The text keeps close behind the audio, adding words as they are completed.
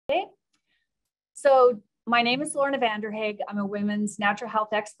So my name is Lorna Vanderhaeghe. I'm a women's natural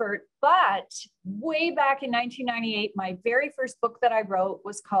health expert, but way back in 1998, my very first book that I wrote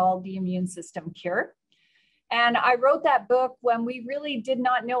was called The Immune System Cure. And I wrote that book when we really did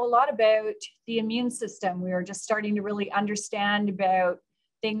not know a lot about the immune system. We were just starting to really understand about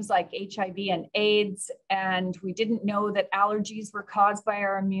things like HIV and AIDS, and we didn't know that allergies were caused by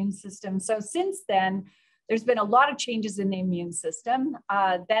our immune system. So since then, there's been a lot of changes in the immune system.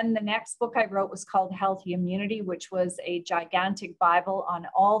 Then the next book I wrote was called Healthy Immunity, which was a gigantic Bible on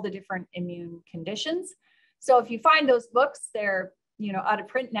all the different immune conditions. So if you find those books, they're out of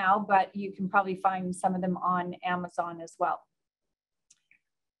print now, but you can probably find some of them on Amazon as well.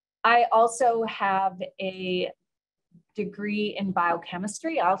 I also have a degree in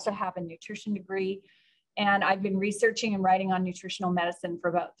biochemistry. I also have a nutrition degree, and I've been researching and writing on nutritional medicine for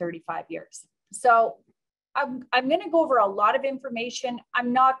about 35 years. So I'm going to go over a lot of information.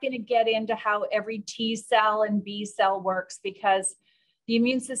 I'm not going to get into how every T cell and B cell works because the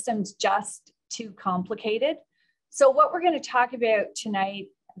immune system's just too complicated. So what we're going to talk about tonight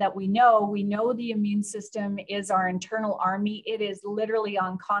that we know the immune system is our internal army. It is literally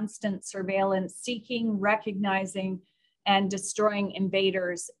on constant surveillance, seeking, recognizing, and destroying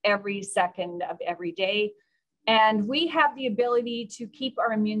invaders every second of every day. And we have the ability to keep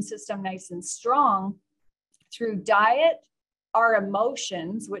our immune system nice and strong through diet, our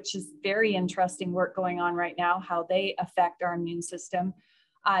emotions, which is very interesting work going on right now, how they affect our immune system,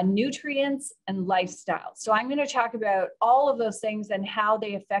 nutrients, and lifestyle. So I'm going to talk about all of those things and how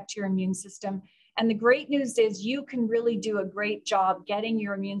they affect your immune system. And the great news is you can really do a great job getting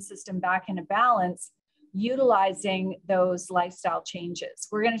your immune system back into balance, utilizing those lifestyle changes.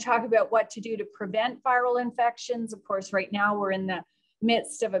 We're going to talk about what to do to prevent viral infections. Of course, right now we're in the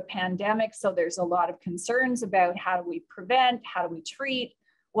midst of a pandemic, so there's a lot of concerns about how do we prevent, how do we treat,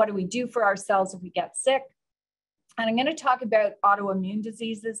 what do we do for ourselves if we get sick. And I'm going to talk about autoimmune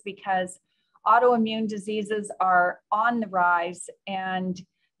diseases because autoimmune diseases are on the rise, and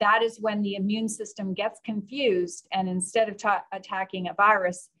that is when the immune system gets confused, and instead of attacking a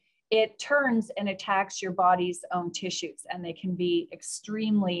virus, it turns and attacks your body's own tissues, and they can be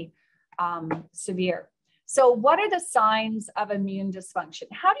extremely severe. So what are the signs of immune dysfunction?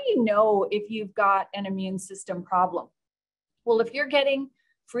 How do you know if you've got an immune system problem? Well, if you're getting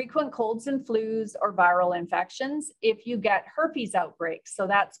frequent colds and flus or viral infections, if you get herpes outbreaks, so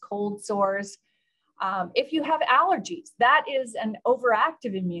that's cold sores, if you have allergies, that is an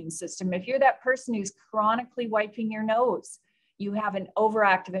overactive immune system. If you're that person who's chronically wiping your nose, you have an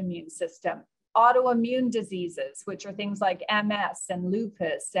overactive immune system. Autoimmune diseases, which are things like MS and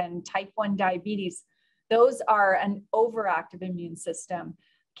lupus and type 1 diabetes, those are an overactive immune system.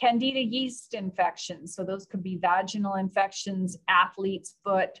 Candida yeast infections, so those could be vaginal infections, athlete's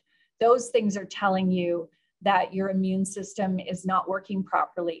foot. Those things are telling you that your immune system is not working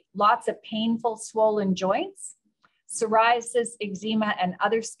properly. Lots of painful, swollen joints, psoriasis, eczema, and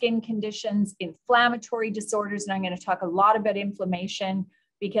other skin conditions, inflammatory disorders. And I'm going to talk a lot about inflammation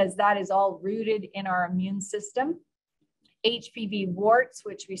because that is all rooted in our immune system. HPV warts,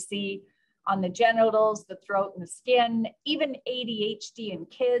 which we see on the genitals, the throat, and the skin, even ADHD in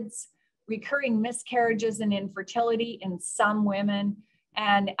kids, recurring miscarriages and infertility in some women,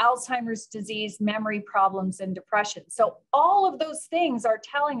 and Alzheimer's disease, memory problems, and depression. So all of those things are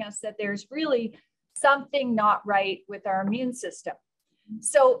telling us that there's really something not right with our immune system.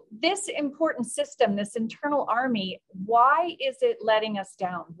 So this important system, this internal army, why is it letting us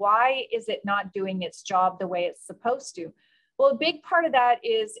down? Why is it not doing its job the way it's supposed to? Well, a big part of that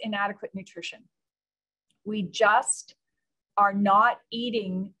is inadequate nutrition. We just are not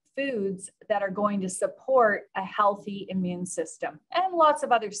eating foods that are going to support a healthy immune system and lots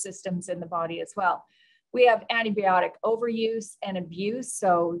of other systems in the body as well. We have antibiotic overuse and abuse.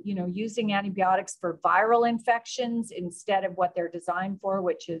 So, using antibiotics for viral infections instead of what they're designed for,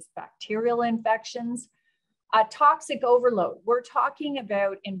 which is bacterial infections. Toxic overload. We're talking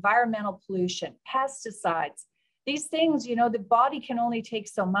about environmental pollution, pesticides. These things, the body can only take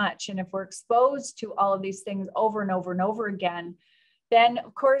so much. And if we're exposed to all of these things over and over and over again, then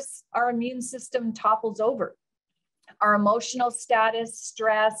of course our immune system topples over. Our emotional status,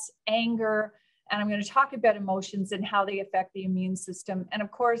 stress, anger, and I'm going to talk about emotions and how they affect the immune system. And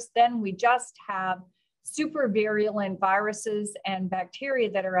of course, then we just have super virulent viruses and bacteria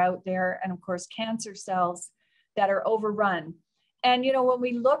that are out there. And of course, cancer cells that are overrun. And, when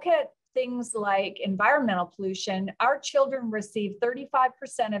we look at things like environmental pollution, our children receive 35%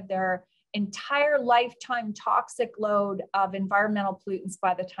 of their entire lifetime toxic load of environmental pollutants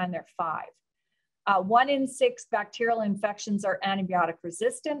by the time they're 5. 1 in 6 bacterial infections are antibiotic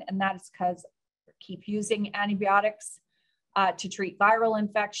resistant, and that is because we keep using antibiotics to treat viral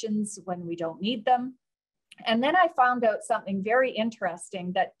infections when we don't need them. And then I found out something very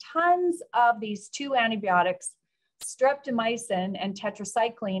interesting, that tons of these 2 antibiotics, streptomycin and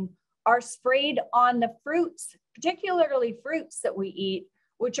tetracycline, are sprayed on the fruits, particularly fruits that we eat,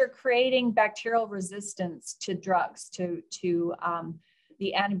 which are creating bacterial resistance to drugs, to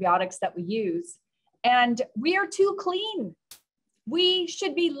the antibiotics that we use. And we are too clean. We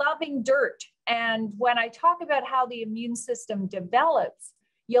should be loving dirt. And when I talk about how the immune system develops,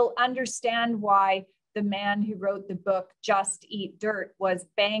 you'll understand why the man who wrote the book, Just Eat Dirt, was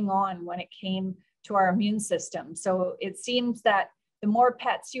bang on when it came to our immune system. So it seems that the more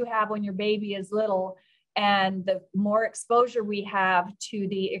pets you have when your baby is little, and the more exposure we have to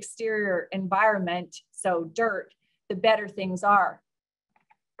the exterior environment, so dirt, the better things are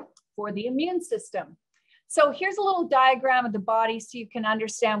for the immune system. So here's a little diagram of the body so you can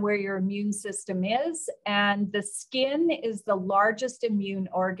understand where your immune system is. And the skin is the largest immune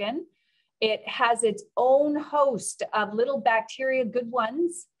organ. It has its own host of little bacteria, good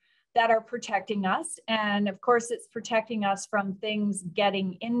ones, that are protecting us. And of course, it's protecting us from things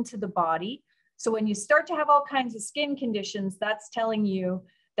getting into the body. So when you start to have all kinds of skin conditions, that's telling you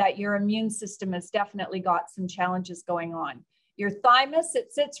that your immune system has definitely got some challenges going on. Your thymus,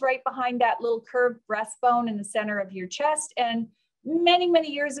 it sits right behind that little curved breastbone in the center of your chest. And many,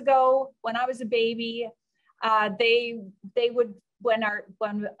 many years ago, when I was a baby, they would,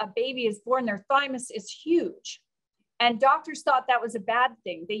 when a baby is born, their thymus is huge. And doctors thought that was a bad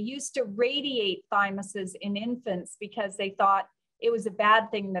thing. They used to radiate thymuses in infants because they thought it was a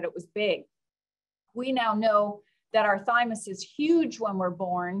bad thing that it was big. We now know that our thymus is huge when we're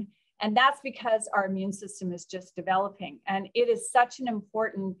born, and that's because our immune system is just developing. And it is such an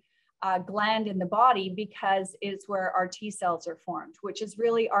important gland in the body because it's where our T cells are formed, which is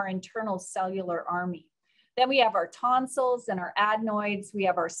really our internal cellular army. Then we have our tonsils and our adenoids. We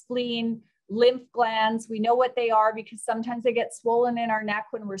have our spleen, lymph glands. We know what they are because sometimes they get swollen in our neck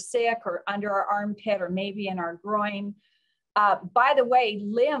when we're sick, or under our armpit, or maybe in our groin. By the way,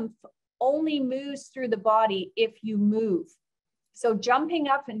 lymph only moves through the body if you move. So jumping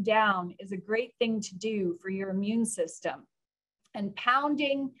up and down is a great thing to do for your immune system. And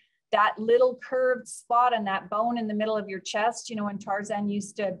pounding that little curved spot on that bone in the middle of your chest, you know, when Tarzan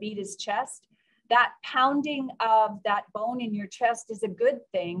used to beat his chest, that pounding of that bone in your chest is a good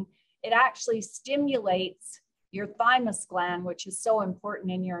thing. It actually stimulates your thymus gland, which is so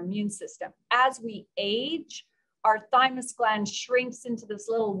important in your immune system. As we age, our thymus gland shrinks into this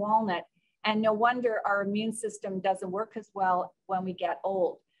little walnut, and no wonder our immune system doesn't work as well when we get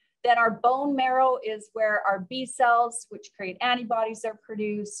old. Then our bone marrow is where our B cells, which create antibodies, are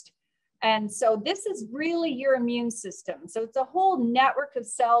produced. And so this is really your immune system. So it's a whole network of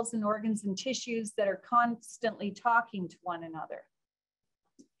cells and organs and tissues that are constantly talking to one another.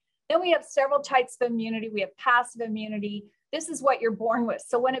 Then we have several types of immunity. We have passive immunity. This is what you're born with.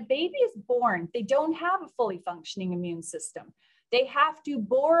 So when a baby is born, they don't have a fully functioning immune system. They have to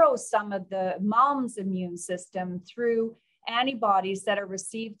borrow some of the mom's immune system through antibodies that are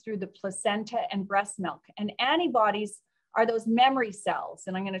received through the placenta and breast milk. And antibodies are those memory cells,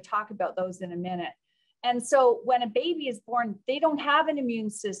 and I'm going to talk about those in a minute. And so when a baby is born, they don't have an immune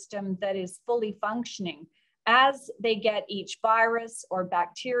system that is fully functioning. As they get each virus or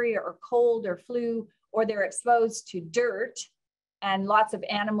bacteria or cold or flu, or they're exposed to dirt and lots of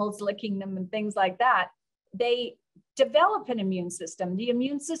animals licking them and things like that, they develop an immune system. The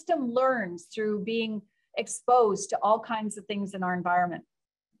immune system learns through being exposed to all kinds of things in our environment.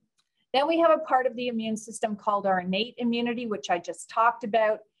 Then we have a part of the immune system called our innate immunity, which I just talked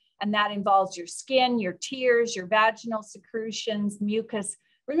about. And that involves your skin, your tears, your vaginal secretions, mucus.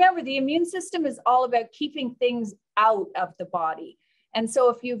 Remember, the immune system is all about keeping things out of the body. And so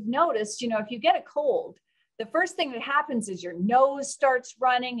if you've noticed, you know, if you get a cold, the first thing that happens is your nose starts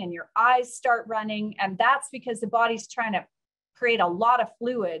running and your eyes start running. And that's because the body's trying to create a lot of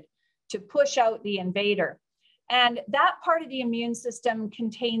fluid to push out the invader. And that part of the immune system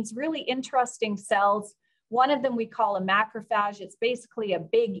contains really interesting cells. One of them we call a macrophage. It's basically a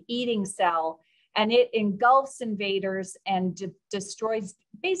big eating cell, and it engulfs invaders and destroys,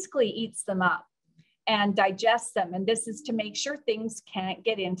 basically eats them up and digests them. And this is to make sure things can't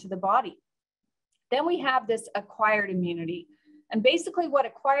get into the body. Then we have this acquired immunity. And basically what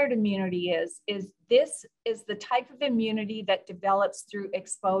acquired immunity is this is the type of immunity that develops through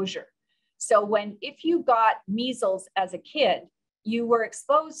exposure. So if you got measles as a kid, you were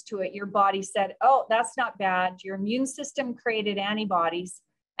exposed to it, your body said, oh, that's not bad. Your immune system created antibodies.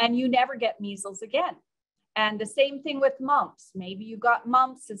 and you never get measles again. And the same thing with mumps. Maybe you got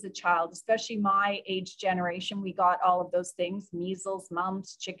mumps as a child, especially my age generation. We got all of those things, measles,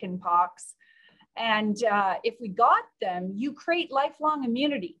 mumps, chicken pox. And if we got them, you create lifelong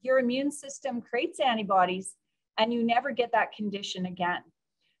immunity. Your immune system creates antibodies and you never get that condition again.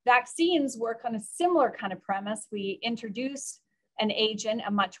 Vaccines work on a similar kind of premise. We introduce an agent,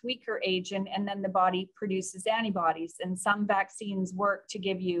 a much weaker agent, and then the body produces antibodies. And some vaccines work to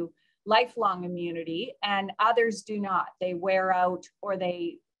give you lifelong immunity and others do not. They wear out or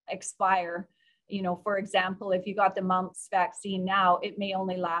they expire. You know, for example, if you got the mumps vaccine now, it may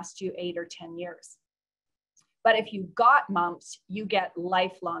only last you 8 or 10 years. But if you got mumps, you get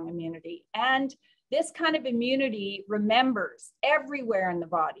lifelong immunity. And this kind of immunity remembers everywhere in the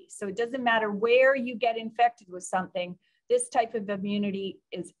body. So it doesn't matter where you get infected with something, this type of immunity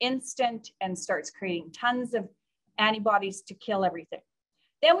is instant and starts creating tons of antibodies to kill everything.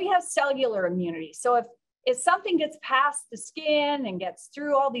 Then we have cellular immunity. So if something gets past the skin and gets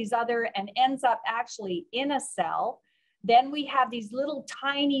through all these other and ends up actually in a cell, then we have these little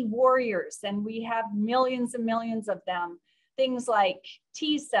tiny warriors and we have millions and millions of them, things like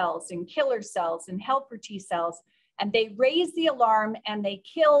T cells and killer cells and helper T cells, and they raise the alarm and they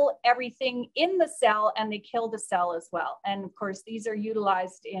kill everything in the cell and they kill the cell as well. And of course, these are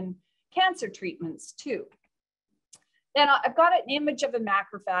utilized in cancer treatments too. Then I've got an image of a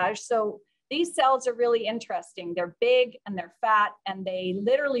macrophage. So these cells are really interesting. They're big and they're fat and they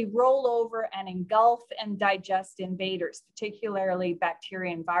literally roll over and engulf and digest invaders, particularly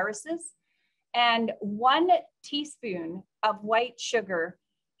bacteria and viruses. And 1 teaspoon of white sugar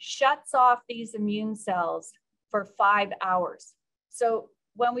shuts off these immune cells for 5 hours. So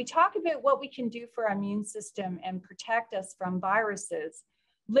when we talk about what we can do for our immune system and protect us from viruses,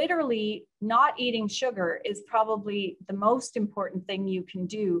 literally not eating sugar is probably the most important thing you can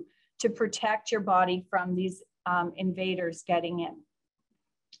do to protect your body from these invaders getting in.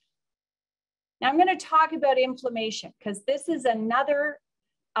 Now I'm going to talk about inflammation because this is another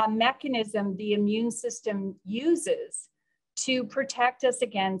mechanism the immune system uses to protect us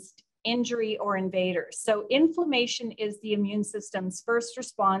against injury or invaders. So inflammation is the immune system's first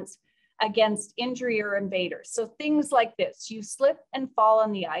response against injury or invaders. So things like this, you slip and fall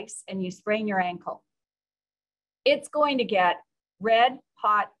on the ice and you sprain your ankle. It's going to get red,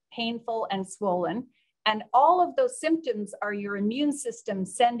 hot, painful, and swollen. And all of those symptoms are your immune system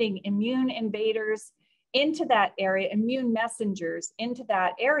sending immune invaders into that area, immune messengers into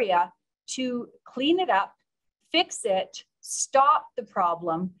that area to clean it up, fix it, stop the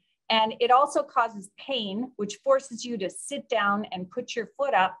problem. And it also causes pain, which forces you to sit down and put your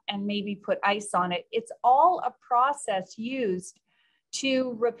foot up and maybe put ice on it. It's all a process used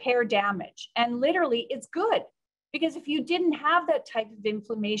to repair damage. And literally, it's good because if you didn't have that type of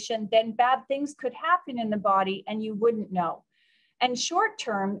inflammation, then bad things could happen in the body and you wouldn't know. And short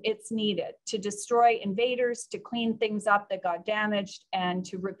term, it's needed to destroy invaders, to clean things up that got damaged, and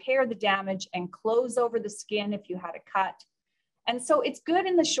to repair the damage and close over the skin if you had a cut. And so it's good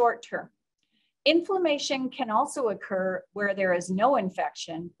in the short term. Inflammation can also occur where there is no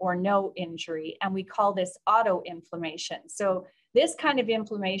infection or no injury, and we call this autoinflammation. So this kind of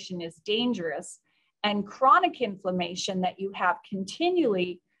inflammation is dangerous, and chronic inflammation that you have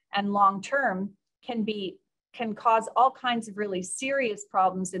continually and long-term can cause all kinds of really serious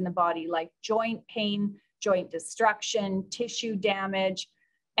problems in the body, like joint pain, joint destruction, tissue damage,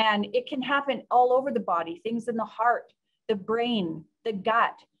 and it can happen all over the body, things in the heart, the brain, the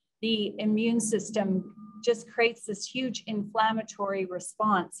gut. The immune system just creates this huge inflammatory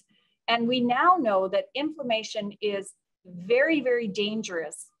response. And we now know that inflammation is very, very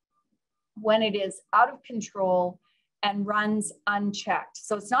dangerous when it is out of control and runs unchecked.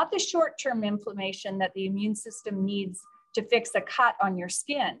 So it's not the short-term inflammation that the immune system needs to fix a cut on your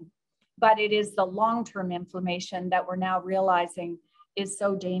skin, but it is the long-term inflammation that we're now realizing is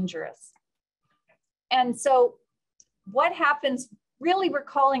so dangerous. And so what happens, really we're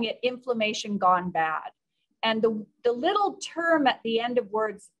calling it inflammation gone bad. And the little term at the end of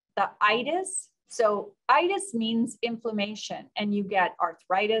words, the itis, so itis means inflammation, and you get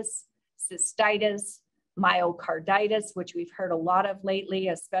arthritis, cystitis, myocarditis, which we've heard a lot of lately,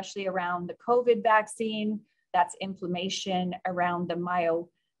 especially around the COVID vaccine. That's inflammation around the myo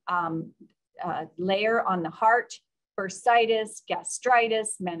layer on the heart, bursitis,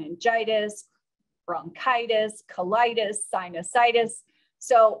 gastritis, meningitis, bronchitis, colitis, sinusitis.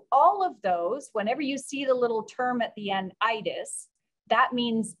 So all of those, whenever you see the little term at the end, itis, that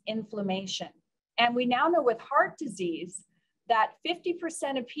means inflammation. And we now know with heart disease that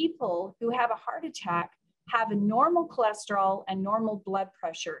 50% of people who have a heart attack have a normal cholesterol and normal blood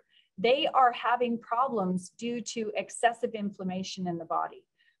pressure, they are having problems due to excessive inflammation in the body.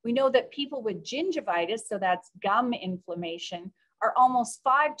 We know that people with gingivitis, so that's gum inflammation, are almost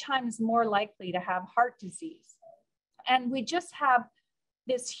 5 times more likely to have heart disease. And we just have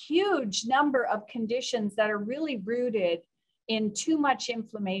this huge number of conditions that are really rooted in too much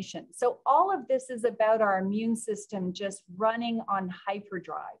inflammation. So all of this is about our immune system just running on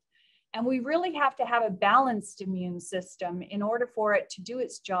hyperdrive. And we really have to have a balanced immune system in order for it to do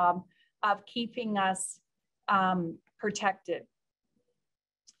its job of keeping us protected.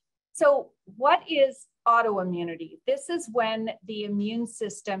 So what is autoimmunity? This is when the immune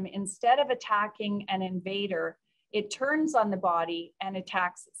system, instead of attacking an invader, it turns on the body and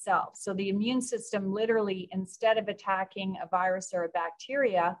attacks itself. So the immune system literally, instead of attacking a virus or a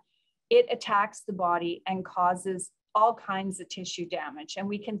bacteria, it attacks the body and causes all kinds of tissue damage. And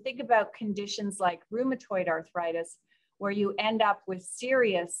we can think about conditions like rheumatoid arthritis, where you end up with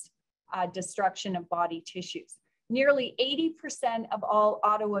serious destruction of body tissues. Nearly 80% of all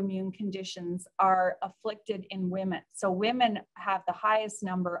autoimmune conditions are afflicted in women. So women have the highest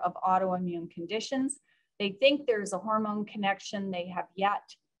number of autoimmune conditions. They think there's a hormone connection. They have yet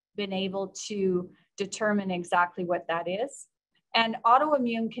been able to determine exactly what that is. And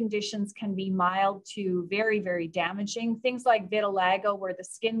autoimmune conditions can be mild to very, very damaging. Things like vitiligo, where the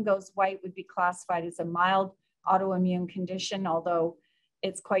skin goes white, would be classified as a mild autoimmune condition, although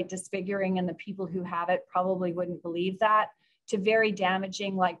it's quite disfiguring and the people who have it probably wouldn't believe that, to very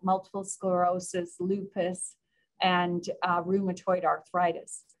damaging like multiple sclerosis, lupus, and rheumatoid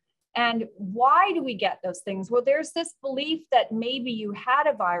arthritis. And why do we get those things? Well, there's this belief that maybe you had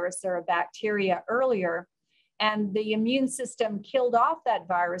a virus or a bacteria earlier, and the immune system killed off that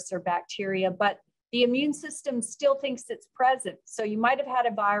virus or bacteria, but the immune system still thinks it's present. So you might have had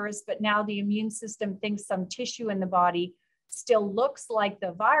a virus, but now the immune system thinks some tissue in the body still looks like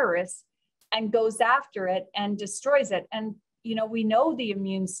the virus and goes after it and destroys it. And, you know, we know the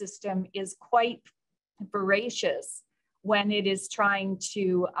immune system is quite voracious when it is trying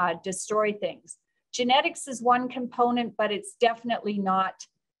to destroy things. Genetics is one component, but it's definitely not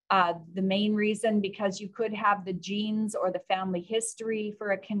the main reason, because you could have the genes or the family history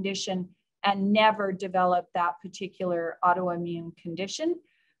for a condition and never develop that particular autoimmune condition.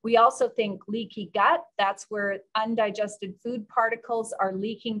 We also think leaky gut. That's where undigested food particles are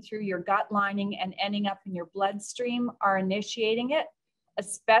leaking through your gut lining and ending up in your bloodstream are initiating it,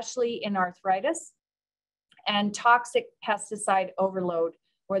 especially in arthritis. And toxic pesticide overload,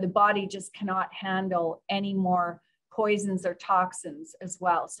 where the body just cannot handle any more poisons or toxins as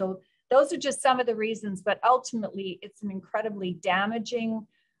well. So those are just some of the reasons, but ultimately it's an incredibly damaging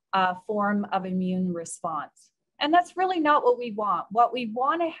form of immune response. And that's really not what we want. What we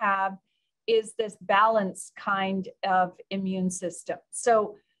want to have is this balanced kind of immune system.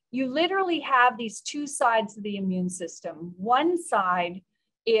 So you literally have these two sides of the immune system. One side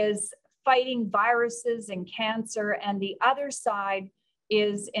is fighting viruses and cancer, and the other side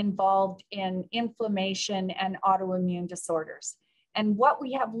is involved in inflammation and autoimmune disorders. And what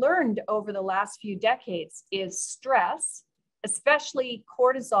we have learned over the last few decades is stress, especially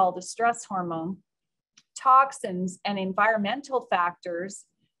cortisol, the stress hormone, toxins and environmental factors,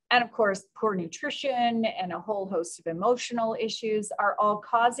 and of course, poor nutrition and a whole host of emotional issues are all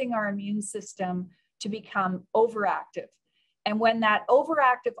causing our immune system to become overactive. And when that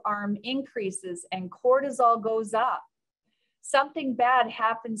overactive arm increases and cortisol goes up, something bad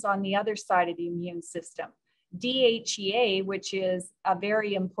happens on the other side of the immune system. DHEA, which is a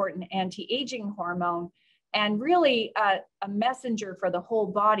very important anti-aging hormone, and really a messenger for the whole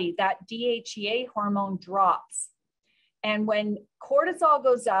body, that DHEA hormone drops. And when cortisol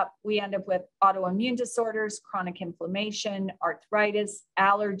goes up, we end up with autoimmune disorders, chronic inflammation, arthritis,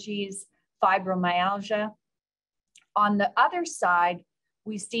 allergies, fibromyalgia. On the other side,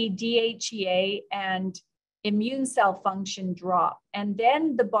 we see DHEA and immune cell function drop. And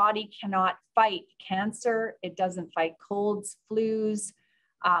then the body cannot fight cancer. It doesn't fight colds, flus.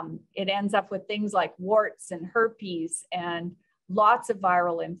 It ends up with things like warts and herpes and lots of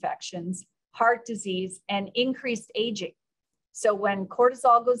viral infections, heart disease, and increased aging. So when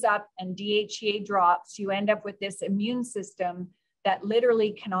cortisol goes up and DHEA drops, you end up with this immune system that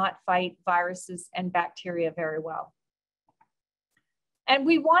literally cannot fight viruses and bacteria very well. And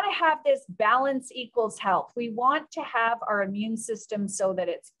we want to have this balance equals health. We want to have our immune system so that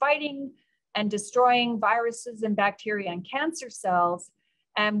it's fighting and destroying viruses and bacteria and cancer cells.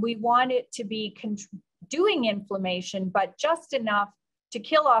 And we want it to be doing inflammation, but just enough to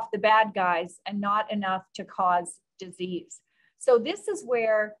kill off the bad guys and not enough to cause disease. So this is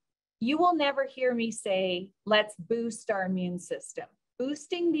where You will never hear me say, let's boost our immune system.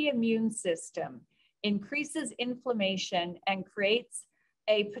 Boosting the immune system increases inflammation and creates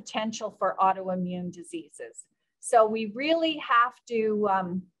a potential for autoimmune diseases. So we really have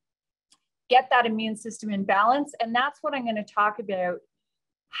to get that immune system in balance. And that's what I'm going to talk about,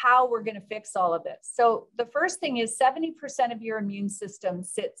 how we're going to fix all of this. So the first thing is 70% of your immune system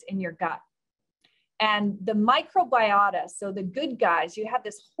sits in your gut. And the microbiota, so the good guys, you have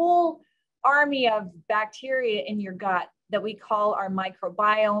this whole army of bacteria in your gut that we call our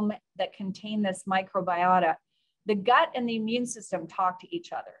microbiome that contain this microbiota. The gut and the immune system talk to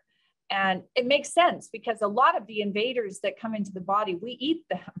each other. And it makes sense because a lot of the invaders that come into the body, we eat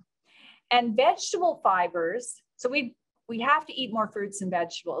them. And vegetable fibers, so we have to eat more fruits and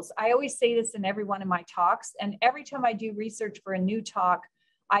vegetables. I always say this in every one of my talks. And every time I do research for a new talk,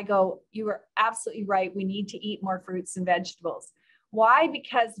 I go, you are absolutely right. We need to eat more fruits and vegetables. Why?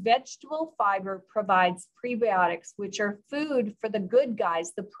 Because vegetable fiber provides prebiotics, which are food for the good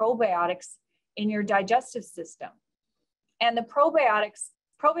guys, the probiotics in your digestive system. And the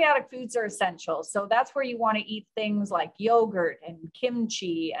probiotic foods are essential. So that's where you want to eat things like yogurt and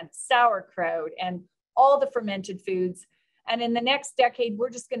kimchi and sauerkraut and all the fermented foods. And in the next decade, we're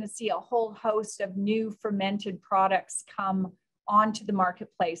just going to see a whole host of new fermented products come onto the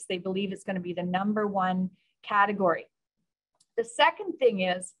marketplace. They believe it's going to be the #1 category. The second thing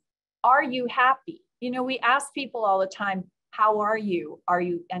is, are you happy? You know, we ask people all the time, how are you? Are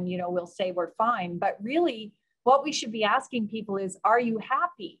you? And, you know, we'll say we're fine. But really, what we should be asking people is, are you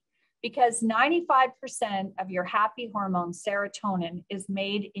happy? Because 95% of your happy hormone, serotonin, is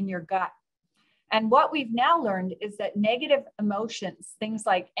made in your gut. And what we've now learned is that negative emotions, things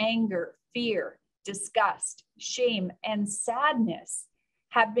like anger, fear, disgust, shame, and sadness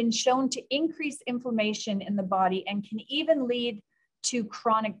have been shown to increase inflammation in the body and can even lead to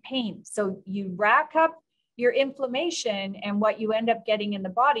chronic pain. So you rack up your inflammation, and what you end up getting in the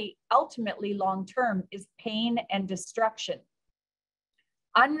body ultimately long-term is pain and destruction.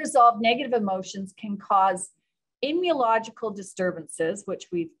 Unresolved negative emotions can cause immunological disturbances, which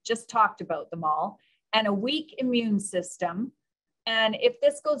we've just talked about them all, and a weak immune system. And if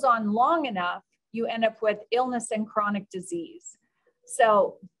this goes on long enough, you end up with illness and chronic disease.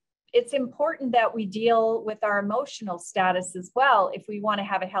 So it's important that we deal with our emotional status as well if we want to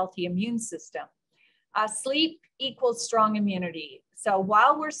have a healthy immune system. Sleep equals strong immunity. So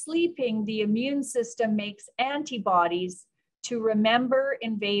while we're sleeping, the immune system makes antibodies to remember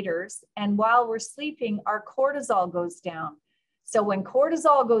invaders. And while we're sleeping, our cortisol goes down. So when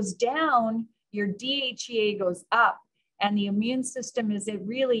cortisol goes down, your DHEA goes up, and the immune system is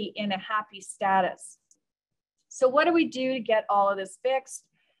really in a happy status. So what do we do to get all of this fixed?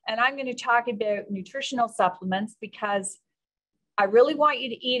 And I'm going to talk about nutritional supplements because I really want you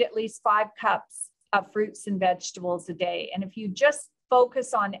to eat at least 5 cups of fruits and vegetables a day. And if you just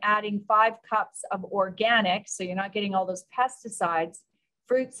focus on adding 5 cups of organic, so you're not getting all those pesticides,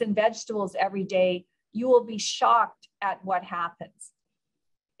 fruits and vegetables every day, you will be shocked at what happens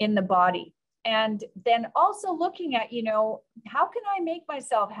in the body. And then also looking at, you know, how can I make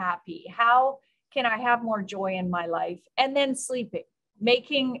myself happy? How can I have more joy in my life? And then sleeping,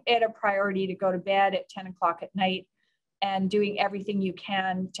 making it a priority to go to bed at 10 o'clock at night and doing everything you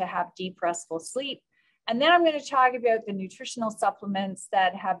can to have deep, restful sleep. And then I'm going to talk about the nutritional supplements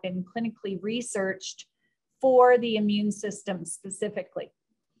that have been clinically researched for the immune system specifically.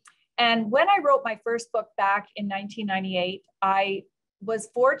 And when I wrote my first book back in 1998, I was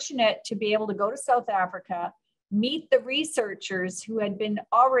fortunate to be able to go to South Africa, meet the researchers who had been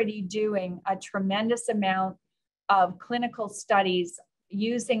already doing a tremendous amount of clinical studies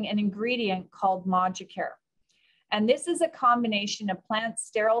using an ingredient called Moducare. And this is a combination of plant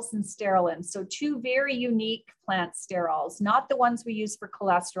sterols and sterolins. So 2 very unique plant sterols, not the ones we use for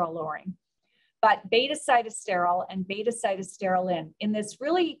cholesterol lowering, but beta-cytosterol and beta-cytosterolin in this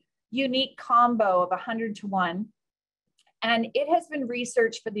really unique combo of 100-to-1. And it has been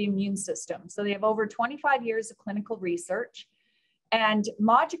researched for the immune system. So they have over 25 years of clinical research. And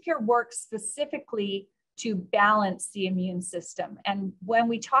Moducare works specifically to balance the immune system. And when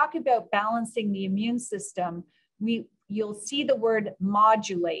we talk about balancing the immune system, you'll see the word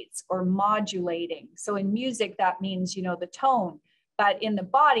modulates or modulating. So in music, that means, you know, the tone, but in the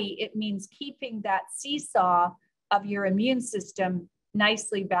body, it means keeping that seesaw of your immune system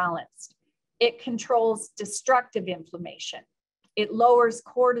nicely balanced. It controls destructive inflammation. It lowers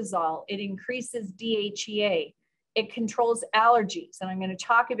cortisol. It increases DHEA. It controls allergies. And I'm going to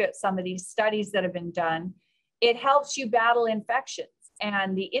talk about some of these studies that have been done. It helps you battle infections.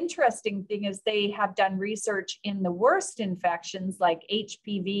 And the interesting thing is they have done research in the worst infections like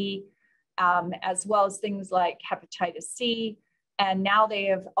HPV, as well as things like hepatitis C. And now they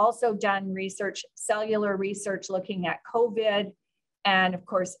have also done research, cellular research, looking at COVID and of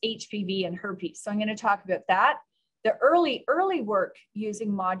course, HPV and herpes. So I'm going to talk about that. The early work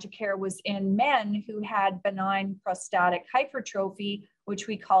using Moducare was in men who had benign prostatic hypertrophy, which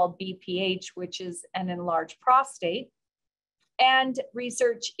we call BPH, which is an enlarged prostate, and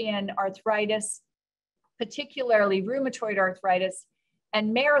research in arthritis, particularly rheumatoid arthritis,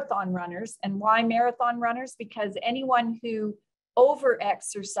 and marathon runners. And why marathon runners? Because anyone who over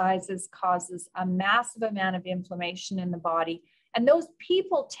exercises causes a massive amount of inflammation in the body. And those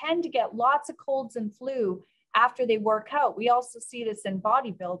people tend to get lots of colds and flu after they work out. We also see this in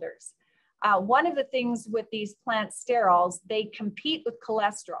bodybuilders. One of the things with these plant sterols, they compete with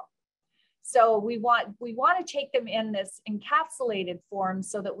cholesterol. So we want to take them in this encapsulated form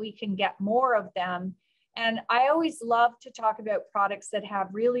so that we can get more of them. And I always love to talk about products that have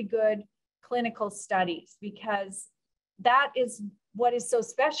really good clinical studies, because that is what is so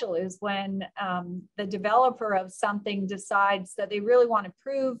special, is when the developer of something decides that they really want to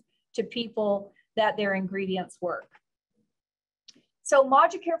prove to people that their ingredients work. So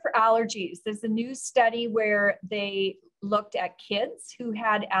Moducare for allergies, there's a new study where they looked at kids who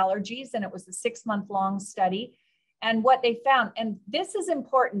had allergies, and it was a 6-month-long study. And what they found, and this is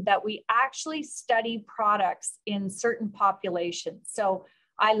important, that we actually study products in certain populations. So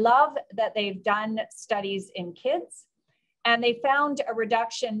I love that they've done studies in kids, and they found a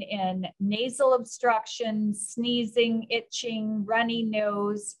reduction in nasal obstruction, sneezing, itching, runny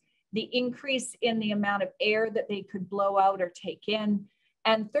nose, the increase in the amount of air that they could blow out or take in.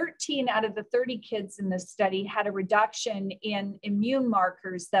 And 13 out of the 30 kids in this study had a reduction in immune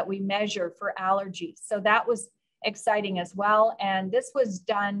markers that we measure for allergies. So that was exciting as well. And this was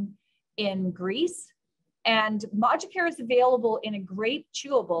done in Greece. And Moducare is available in a grape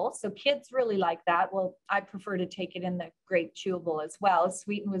chewable. So kids really like that. Well, I prefer to take it in the grape chewable as well. It's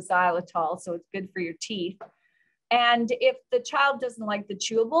sweetened with xylitol, so it's good for your teeth. And if the child doesn't like the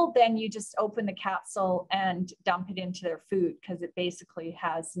chewable, then you just open the capsule and dump it into their food, because it basically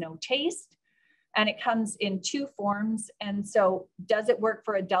has no taste. And it comes in 2 forms. And so does it work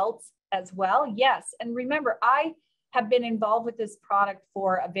for adults as well? Yes. And remember, I have been involved with this product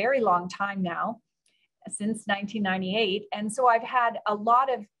for a very long time now, since 1998. And so I've had a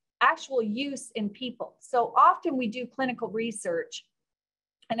lot of actual use in people. So often we do clinical research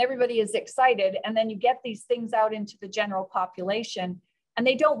and everybody is excited, and then you get these things out into the general population and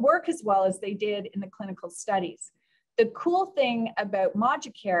they don't work as well as they did in the clinical studies. The cool thing about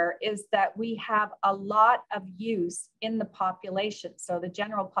Moducare is that we have a lot of use in the population. So the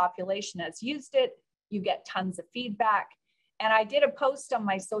general population has used it, you get tons of feedback. And I did a post on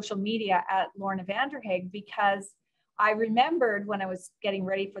my social media at Lorna Vanderhaeghe, because I remembered when I was getting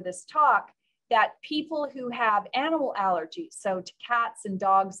ready for this talk that people who have animal allergies, so to cats and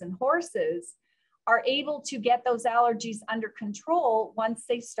dogs and horses, are able to get those allergies under control once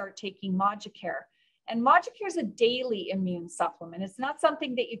they start taking Moducare. And Moducare is a daily immune supplement. It's not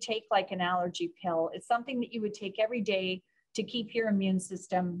something that you take like an allergy pill. It's something that you would take every day to keep your immune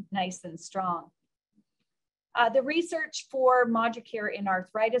system nice and strong. The research for Moducare in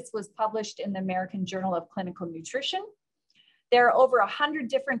arthritis was published in the American Journal of Clinical Nutrition. There are over 100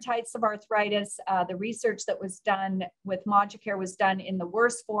 different types of arthritis. The research that was done with Moducare was done in the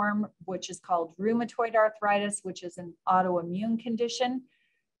worst form, which is called rheumatoid arthritis, which is an autoimmune condition.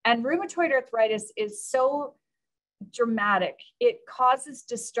 And rheumatoid arthritis is so dramatic. It causes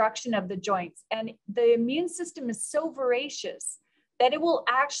destruction of the joints. And the immune system is so voracious that it will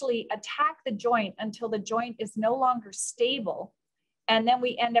actually attack the joint until the joint is no longer stable. And then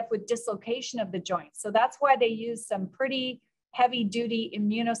we end up with dislocation of the joint. So that's why they use some pretty heavy duty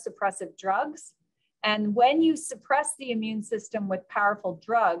immunosuppressive drugs. And when you suppress the immune system with powerful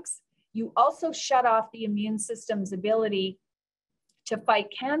drugs, you also shut off the immune system's ability to fight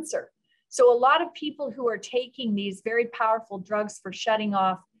cancer. So a lot of people who are taking these very powerful drugs for shutting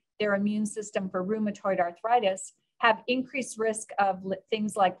off their immune system for rheumatoid arthritis have increased risk of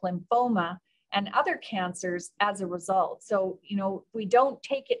things like lymphoma and other cancers as a result. So, you know, we don't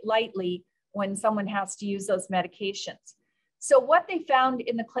take it lightly when someone has to use those medications. So what they found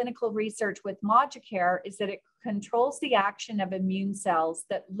in the clinical research with Moducare is that it controls the action of immune cells,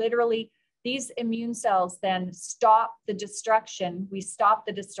 that literally these immune cells then stop the destruction. We stop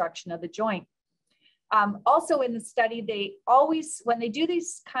the destruction of the joint. Also in the study, they always, when they do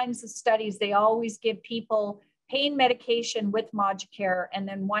these kinds of studies, they always give people pain medication with Moducare, and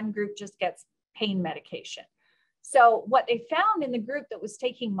then one group just gets pain medication. So what they found in the group that was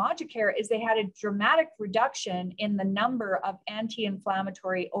taking Moducare is they had a dramatic reduction in the number of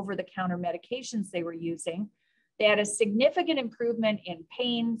anti-inflammatory over-the-counter medications they were using. They had a significant improvement in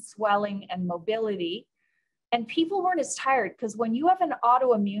pain, swelling, and mobility. And people weren't as tired, because when you have an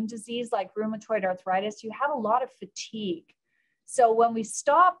autoimmune disease like rheumatoid arthritis, you have a lot of fatigue. So when we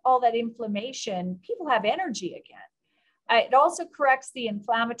stop all that inflammation, people have energy again. It also corrects the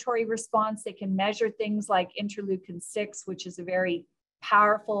inflammatory response. They can measure things like interleukin-6, which is a very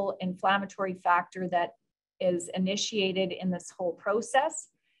powerful inflammatory factor that is initiated in this whole process.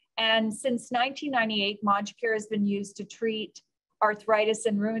 And since 1998, Moducare has been used to treat arthritis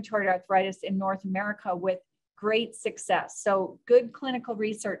and rheumatoid arthritis in North America with great success. So good clinical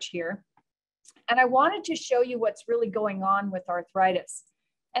research here. And I wanted to show you what's really going on with arthritis.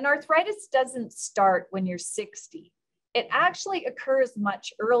 And arthritis doesn't start when you're 60. It actually occurs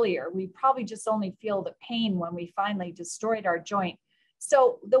much earlier. We probably just only feel the pain when we finally destroyed our joint.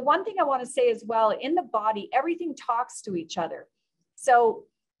 So the one thing I want to say as well, in the body, everything talks to each other. So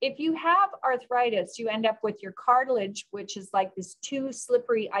if you have arthritis, you end up with your cartilage, which is like this two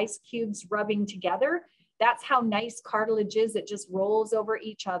slippery ice cubes rubbing together. That's how nice cartilage is. It just rolls over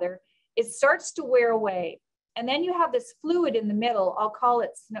each other. It starts to wear away. And then you have this fluid in the middle. I'll call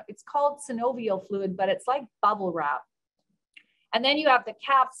it, it's called synovial fluid, but it's like bubble wrap. And then you have the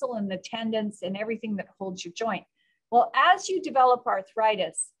capsule and the tendons and everything that holds your joint. Well, as you develop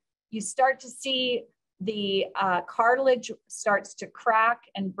arthritis, you start to see the cartilage starts to crack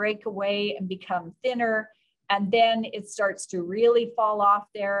and break away and become thinner. And then it starts to really fall off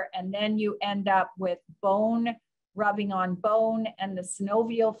there. And then you end up with bone rubbing on bone, and the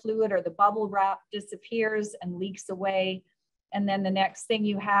synovial fluid or the bubble wrap disappears and leaks away. And then the next thing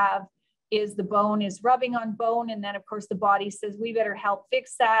you have is the bone is rubbing on bone. And then of course the body says, we better help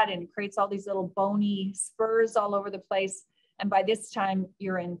fix that, and creates all these little bony spurs all over the place. And by this time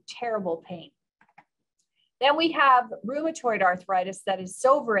you're in terrible pain. Then we have rheumatoid arthritis that is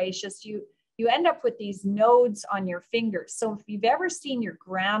so voracious, you end up with these nodes on your fingers. So if you've ever seen your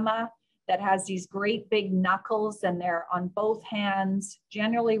grandma that has these great big knuckles and they're on both hands,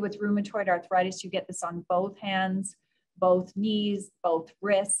 generally with rheumatoid arthritis, you get this on both hands, both knees, both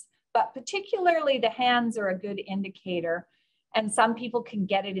wrists, but particularly the hands are a good indicator. And some people can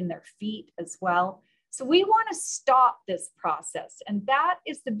get it in their feet as well. So we want to stop this process. And that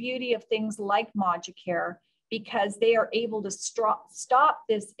is the beauty of things like Moducare, because they are able to stop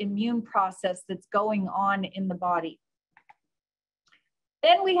this immune process that's going on in the body.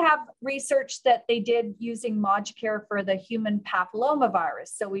 Then we have research that they did using Moducare for the human papillomavirus.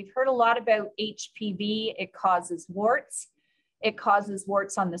 So we've heard a lot about HPV. It causes warts. It causes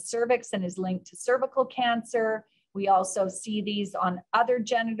warts on the cervix and is linked to cervical cancer. We also see these on other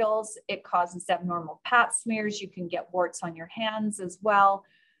genitals. It causes abnormal pap smears. You can get warts on your hands as well.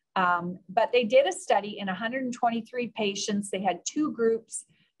 But they did a study in 123 patients. They had two groups.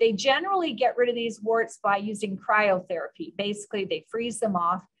 They generally get rid of these warts by using cryotherapy. Basically, they freeze them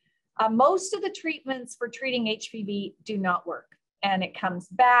off. Most of the treatments for treating HPV do not work. And it comes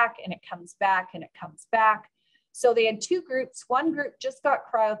back and it comes back and it comes back. So they had two groups. One group just got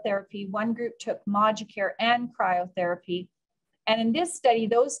cryotherapy. One group took Moducare and cryotherapy. And in this study,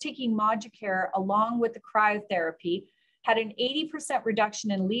 those taking Moducare along with the cryotherapy had an 80%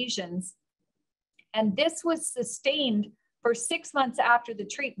 reduction in lesions. And this was sustained for 6 months after the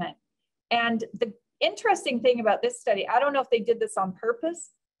treatment. And the interesting thing about this study, I don't know if they did this on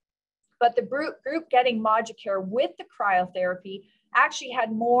purpose, but the group getting Moducare with the cryotherapy actually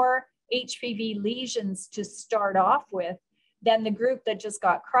had more HPV lesions to start off with than the group that just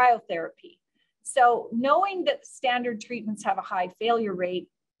got cryotherapy. So knowing that standard treatments have a high failure rate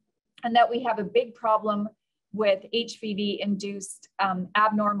and that we have a big problem with HPV-induced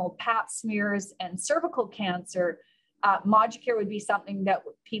abnormal pap smears and cervical cancer, Moducare would be something that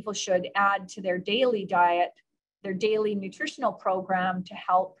people should add to their daily diet, their daily nutritional program to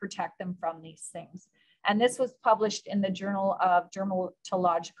help protect them from these things. And this was published in the Journal of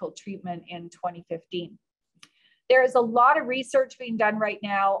Dermatological Treatment in 2015. There is a lot of research being done right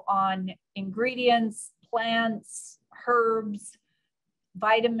now on ingredients, plants, herbs,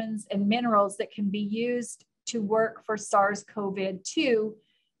 vitamins, and minerals that can be used to work for SARS-CoV-2.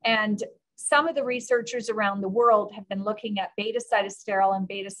 And some of the researchers around the world have been looking at beta-cytosterol and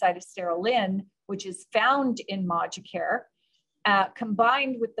beta-cytosterolin, which is found in Moducare,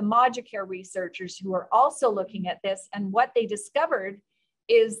 combined with the Moducare researchers who are also looking at this. And what they discovered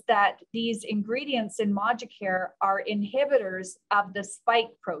is that these ingredients in Moducare are inhibitors of the spike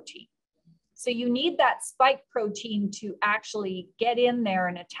protein. So you need that spike protein to actually get in there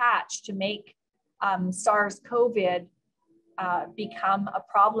and attach to make SARS-CoV become a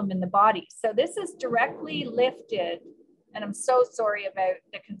problem in the body. So this is directly lifted, and I'm so sorry about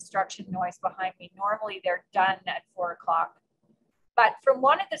the construction noise behind me. Normally they're done at 4 o'clock. But from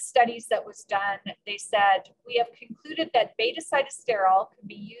one of the studies that was done, they said, we have concluded that beta-cytosterol can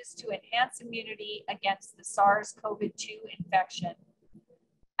be used to enhance immunity against the SARS-CoV-2 infection,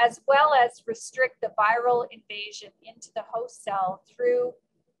 as well as restrict the viral invasion into the host cell through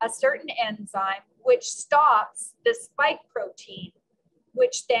a certain enzyme which stops the spike protein,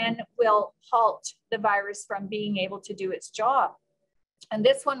 which then will halt the virus from being able to do its job. And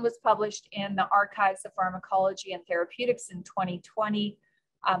this one was published in the Archives of Pharmacology and Therapeutics in 2020.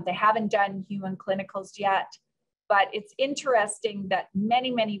 They haven't done human clinicals yet, but it's interesting that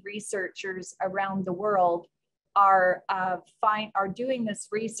many researchers around the world are doing this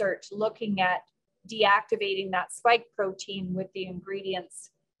research looking at deactivating that spike protein with the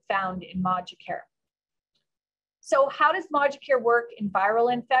ingredients found in Moducare. So how does Moducare work in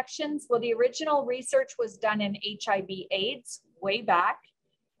viral infections? Well, the original research was done in HIV/AIDS way back,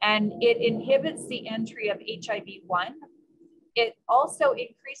 and it inhibits the entry of HIV-1. It also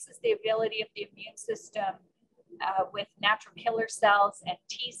increases the ability of the immune system with natural killer cells and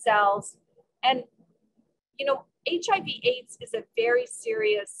T cells. And, you know, HIV/AIDS is a very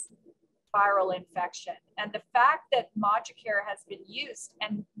serious viral infection. And the fact that Moducare has been used,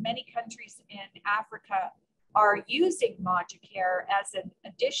 and many countries in Africa are using Moducare as an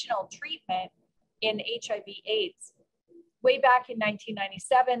additional treatment in HIV/AIDS. Way back in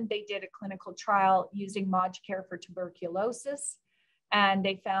 1997, they did a clinical trial using Moducare for tuberculosis, and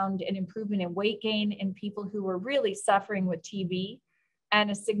they found an improvement in weight gain in people who were really suffering with TB and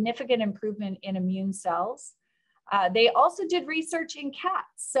a significant improvement in immune cells. They also did research in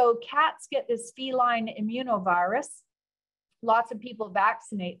cats. So cats get this feline immunovirus. Lots of people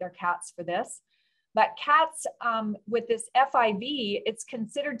vaccinate their cats for this. But cats with this FIV, it's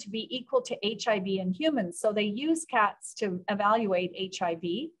considered to be equal to HIV in humans. So they use cats to evaluate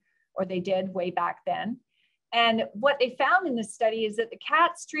HIV, or they did way back then. And what they found in this study is that the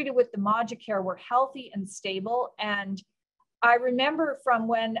cats treated with the Moducare were healthy and stable. And I remember from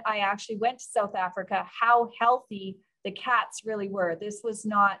when I actually went to South Africa, how healthy the cats really were. This was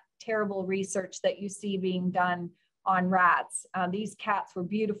not terrible research that you see being done on rats. These cats were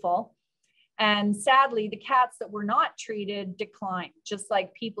beautiful. And sadly, the cats that were not treated declined, just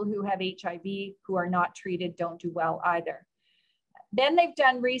like people who have HIV who are not treated don't do well either. Then they've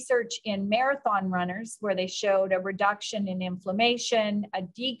done research in marathon runners where they showed a reduction in inflammation, a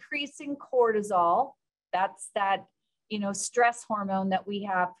decrease in cortisol. That's that, you know, stress hormone that we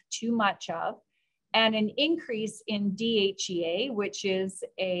have too much of, and an increase in DHEA, which is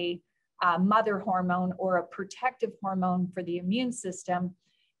a mother hormone or a protective hormone for the immune system,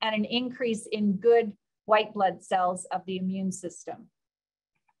 and an increase in good white blood cells of the immune system.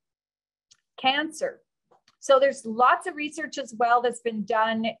 Cancer. So there's lots of research as well that's been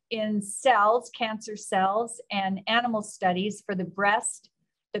done in cells, cancer cells, and animal studies for the breast,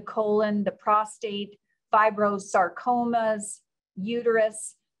 the colon, the prostate, fibrosarcomas,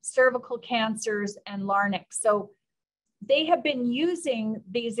 uterus, cervical cancers, and larynx. So they have been using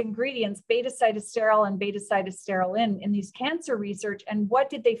these ingredients, beta-cytosterol and beta-cytosterolin, in these cancer research. And what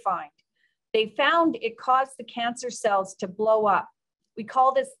did they find? They found it caused the cancer cells to blow up. We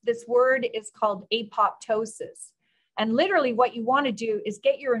call this word is called apoptosis. And literally what you want to do is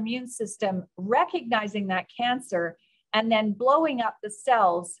get your immune system recognizing that cancer and then blowing up the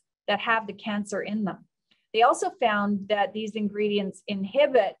cells that have the cancer in them. They also found that these ingredients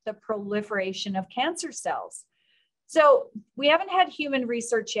inhibit the proliferation of cancer cells. So we haven't had human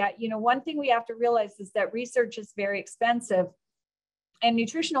research yet. You know, one thing we have to realize is that research is very expensive, and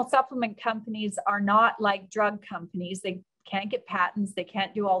nutritional supplement companies are not like drug companies. They can't get patents. They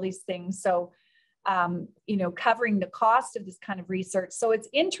can't do all these things. So, you know, covering the cost of this kind of research. So it's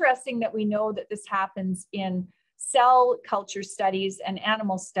interesting that we know that this happens in cell culture studies and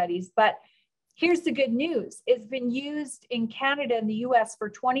animal studies. But here's the good news. It's been used in Canada and the US for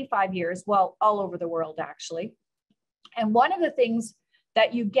 25 years. Well, all over the world, actually. And one of the things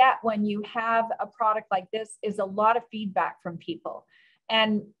that you get when you have a product like this is a lot of feedback from people.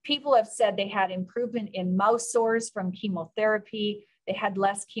 And people have said they had improvement in mouse sores from chemotherapy. They had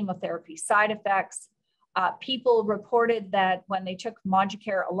less chemotherapy side effects. People reported that when they took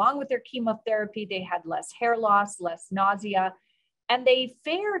Moducare along with their chemotherapy, they had less hair loss, less nausea, and they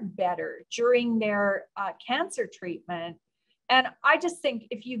fared better during their cancer treatment. And I just think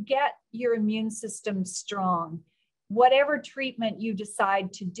if you get your immune system strong, whatever treatment you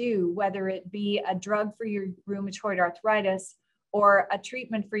decide to do, whether it be a drug for your rheumatoid arthritis or a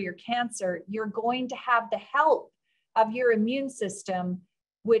treatment for your cancer, you're going to have the help of your immune system,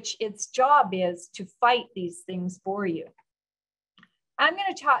 which its job is to fight these things for you. I'm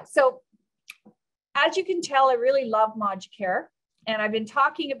going to talk. So as you can tell, I really love Moducare, and I've been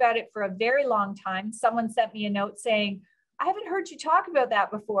talking about it for a very long time. Someone sent me a note saying, I haven't heard you talk about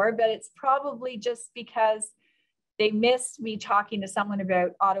that before, but it's probably just because they missed me talking to someone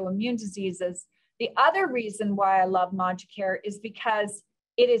about autoimmune diseases. The other reason why I love Moducare is because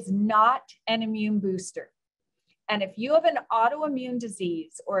it is not an immune booster. And if you have an autoimmune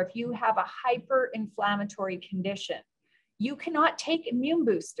disease, or if you have a hyperinflammatory condition, you cannot take immune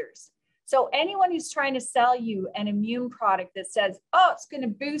boosters. So anyone who's trying to sell you an immune product that says, oh, it's going to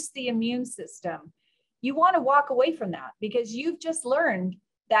boost the immune system, you want to walk away from that, because you've just learned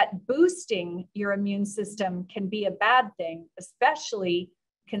that boosting your immune system can be a bad thing, especially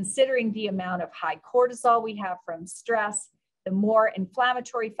considering the amount of high cortisol we have from stress. The more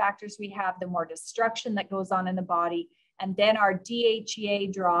inflammatory factors we have, the more destruction that goes on in the body. And then our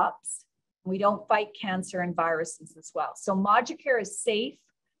DHEA drops. We don't fight cancer and viruses as well. So Moducare is safe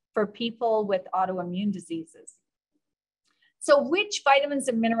for people with autoimmune diseases. So which vitamins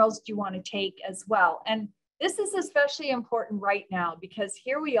and minerals do you want to take as well? And this is especially important right now, because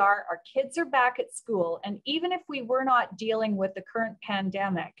here we are, our kids are back at school. And even if we were not dealing with the current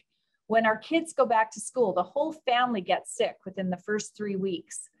pandemic, when our kids go back to school, the whole family gets sick within the first 3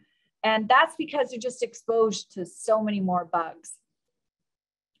 weeks. And that's because they're just exposed to so many more bugs.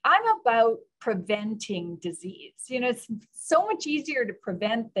 I'm about preventing disease. You know, it's so much easier to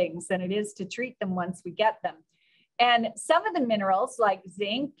prevent things than it is to treat them once we get them. And some of the minerals like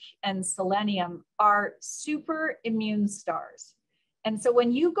zinc and selenium are super immune stars. And so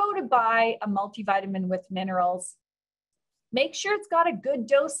when you go to buy a multivitamin with minerals, make sure it's got a good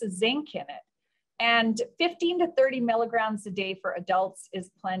dose of zinc in it. And 15 to 30 milligrams a day for adults is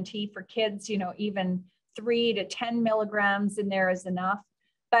plenty. For kids, you know, even 3 to 10 milligrams in there is enough.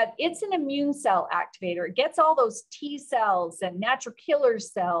 But it's an immune cell activator. It gets all those T cells and natural killer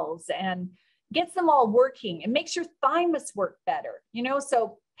cells and gets them all working. It makes your thymus work better. You know,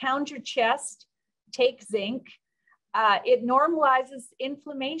 so pound your chest, take zinc. It normalizes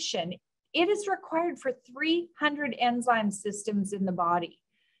inflammation. It is required for 300 enzyme systems in the body.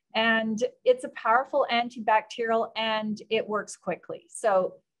 And it's a powerful antibacterial, and it works quickly.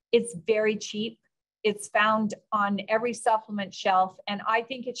 So it's very cheap. It's found on every supplement shelf, and I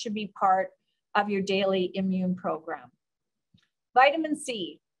think it should be part of your daily immune program. Vitamin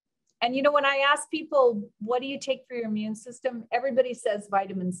C. And you know, when I ask people, what do you take for your immune system? Everybody says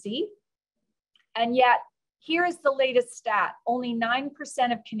vitamin C. And yet, here is the latest stat. Only 9%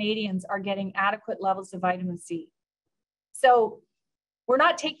 of Canadians are getting adequate levels of vitamin C. So we're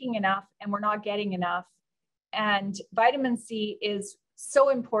not taking enough, and we're not getting enough. And vitamin C is so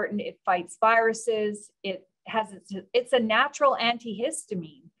important. It fights viruses. It's a natural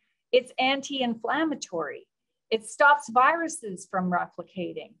antihistamine. It's anti-inflammatory. It stops viruses from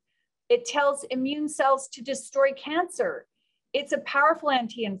replicating. It tells immune cells to destroy cancer. It's a powerful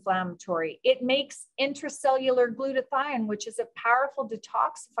anti-inflammatory. It makes intracellular glutathione, which is a powerful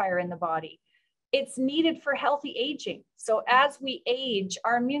detoxifier in the body. It's needed for healthy aging. So as we age,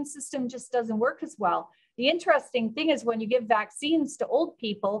 our immune system just doesn't work as well. The interesting thing is when you give vaccines to old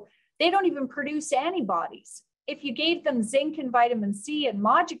people, they don't even produce antibodies. If you gave them zinc and vitamin C and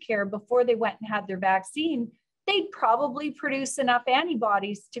Moducare before they went and had their vaccine, they'd probably produce enough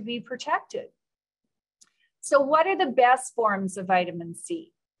antibodies to be protected. So what are the best forms of vitamin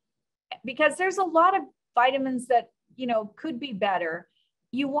C? Because there's a lot of vitamins that, you know, could be better.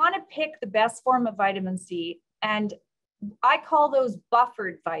 You want to pick the best form of vitamin C, and I call those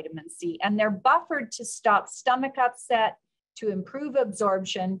buffered vitamin C, and they're buffered to stop stomach upset, to improve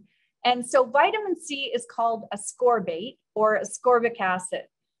absorption. And so vitamin C is called ascorbate or ascorbic acid.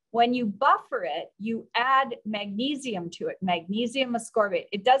 When you buffer it, you add magnesium to it, magnesium ascorbate.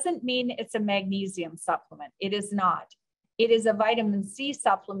 It doesn't mean it's a magnesium supplement. It is not. It is a vitamin C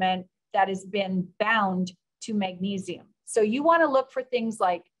supplement that has been bound to magnesium. So you want to look for things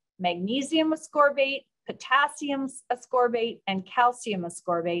like magnesium ascorbate, potassium ascorbate, and calcium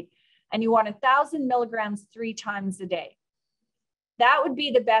ascorbate. And you want 1,000 milligrams 3 times a day. That would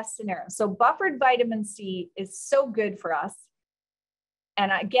be the best scenario. So buffered vitamin C is so good for us.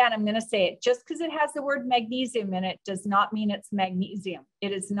 And again, I'm going to say it, just because it has the word magnesium in it does not mean it's magnesium.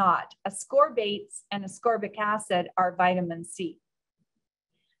 It is not. Ascorbates and ascorbic acid are vitamin C.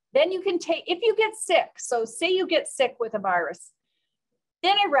 Then you can take, if you get sick, so say you get sick with a virus,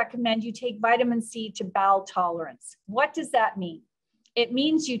 then I recommend you take vitamin C to bowel tolerance. What does that mean? It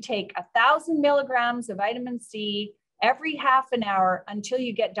means you take 1,000 milligrams of vitamin C every half an hour until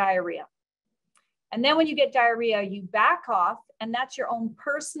you get diarrhea. And then when you get diarrhea, you back off, and that's your own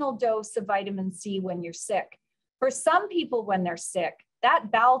personal dose of vitamin C when you're sick. For some people, when they're sick,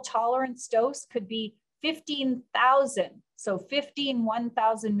 that bowel tolerance dose could be 15,000. So 15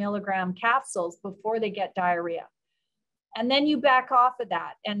 1,000 milligram capsules before they get diarrhea. And then you back off of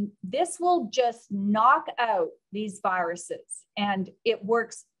that. And this will just knock out these viruses. And it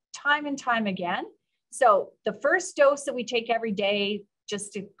works time and time again. So the first dose that we take every day,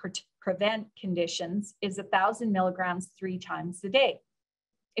 just to prevent conditions, is 1,000 milligrams 3 times a day.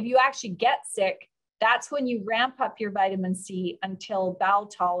 If you actually get sick, that's when you ramp up your vitamin C until bowel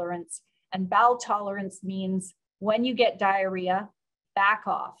tolerance. And bowel tolerance means when you get diarrhea, back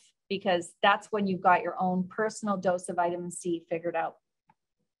off, because that's when you've got your own personal dose of vitamin C figured out.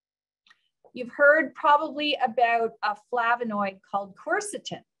 You've heard probably about a flavonoid called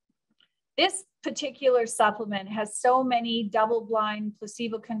quercetin. This particular supplement has so many double-blind,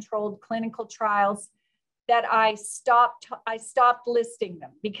 placebo-controlled clinical trials that I stopped listing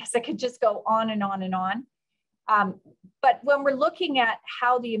them because I could just go on and on and on. But when we're looking at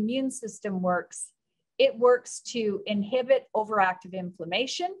how the immune system works, it works to inhibit overactive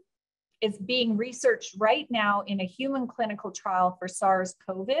inflammation. It's being researched right now in a human clinical trial for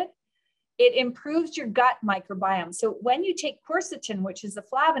SARS-CoV. It improves your gut microbiome. So when you take quercetin, which is a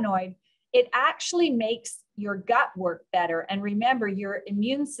flavonoid, it actually makes your gut work better. And remember, your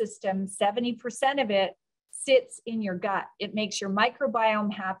immune system, 70% of it sits in your gut. It makes your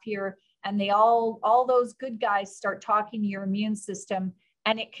microbiome happier, and all those good guys start talking to your immune system,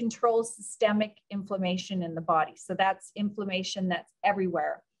 and it controls systemic inflammation in the body. So that's inflammation that's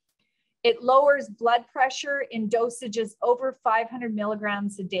everywhere. It lowers blood pressure in dosages over 500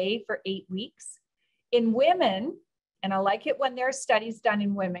 milligrams a day for 8 weeks. In women, and I like it when there are studies done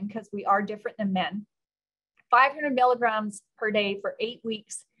in women because we are different than men, 500 milligrams per day for 8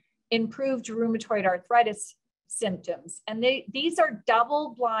 weeks improved rheumatoid arthritis symptoms. And these are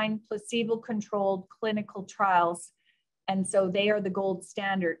double-blind, placebo-controlled clinical trials. And so they are the gold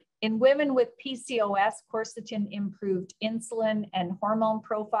standard. In women with PCOS, quercetin improved insulin and hormone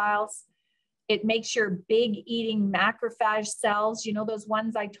profiles. It makes your big eating macrophage cells, you know, those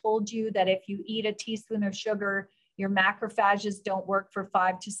ones I told you that if you eat a teaspoon of sugar, your macrophages don't work for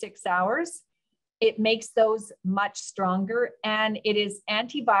 5 to 6 hours. It makes those much stronger, and it is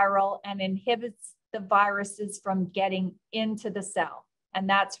antiviral and inhibits the viruses from getting into the cell. And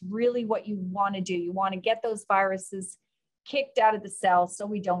that's really what you want to do. You want to get those viruses kicked out of the cell so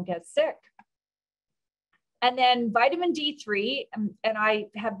we don't get sick. And then vitamin D3, and I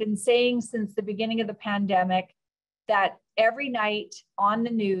have been saying since the beginning of the pandemic that every night on the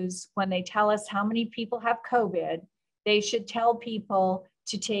news, when they tell us how many people have COVID, they should tell people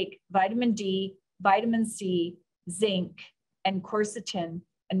to take vitamin D, vitamin C, zinc, and quercetin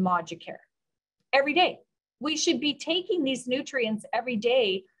and Moducare every day. We should be taking these nutrients every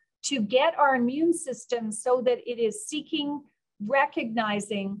day to get our immune system so that it is seeking,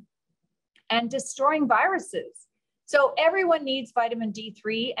 recognizing, and destroying viruses. So everyone needs vitamin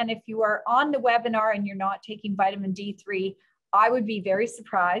D3. And if you are on the webinar and you're not taking vitamin D3, I would be very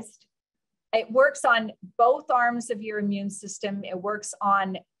surprised. It works on both arms of your immune system. It works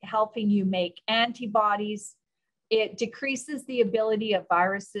on helping you make antibodies. It decreases the ability of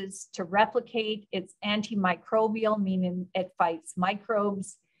viruses to replicate. It's antimicrobial, meaning it fights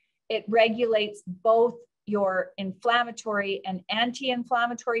microbes. It regulates both your inflammatory and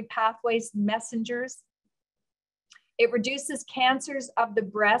anti-inflammatory pathways, messengers. It reduces cancers of the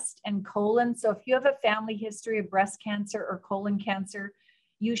breast and colon. So if you have a family history of breast cancer or colon cancer,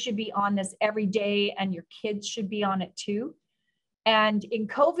 you should be on this every day, and your kids should be on it too. And in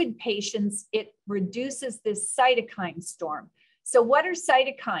COVID patients, it reduces this cytokine storm. So what are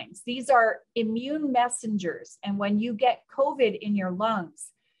cytokines? These are immune messengers. And when you get COVID in your lungs,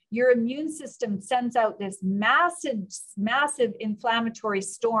 your immune system sends out this massive inflammatory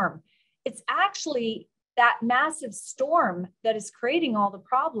storm. It's actually that massive storm that is creating all the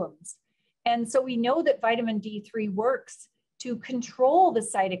problems. And so we know that vitamin D3 works to control the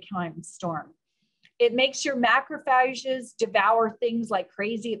cytokine storm. It makes your macrophages devour things like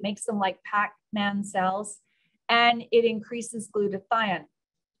crazy. It makes them like Pac-Man cells, and it increases glutathione.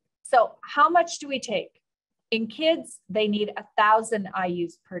 So how much do we take? In kids, they need 1,000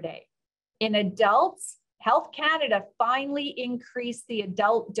 IUs per day. In adults, Health Canada finally increased the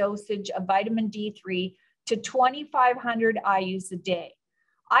adult dosage of vitamin D3 to 2,500 IUs a day.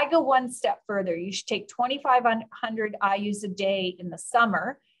 I go one step further. You should take 2,500 IUs a day in the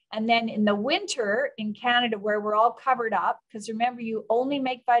summer And then in the winter in Canada, where we're all covered up, because remember, you only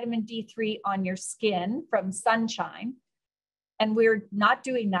make vitamin D3 on your skin from sunshine, and we're not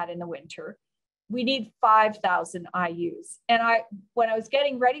doing that in the winter. We need 5,000 IUs. And when I was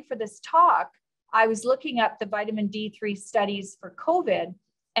getting ready for this talk, I was looking up the vitamin D3 studies for COVID,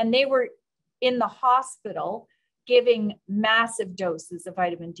 and they were in the hospital giving massive doses of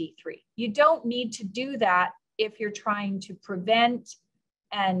vitamin D3. You don't need to do that if you're trying to prevent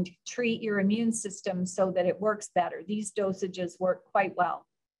and treat your immune system so that it works better. These dosages work quite well.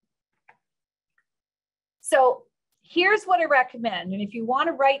 So here's what I recommend. And if you want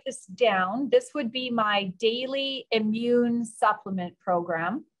to write this down, this would be my daily immune supplement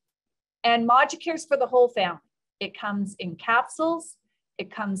program. And Moducare is for the whole family. It comes in capsules.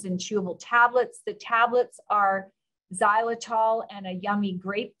 It comes in chewable tablets. The tablets are xylitol and a yummy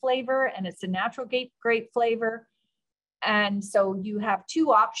grape flavor, and it's a natural grape flavor. And so you have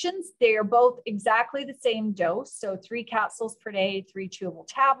two options. They are both exactly the same dose. So 3 capsules per day, 3 chewable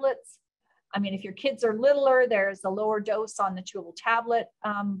tablets. I mean, if your kids are littler, there's a lower dose on the chewable tablet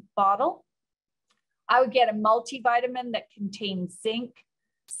bottle. I would get a multivitamin that contains zinc,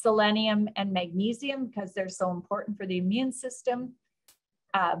 selenium, and magnesium because they're so important for the immune system.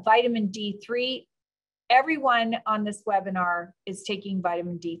 Vitamin D3. Everyone on this webinar is taking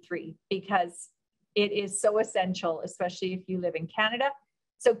vitamin D3 because it is so essential, especially if you live in Canada.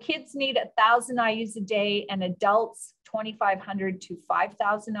 So kids need 1,000 IUs a day and adults 2,500 to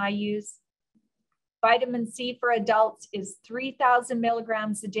 5,000 IUs. Vitamin C for adults is 3,000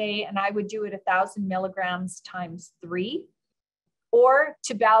 milligrams a day, and I would do it 1,000 milligrams times 3, or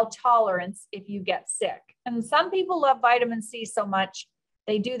to bowel tolerance if you get sick. And some people love vitamin C so much,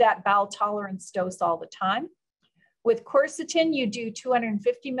 they do that bowel tolerance dose all the time. With quercetin, you do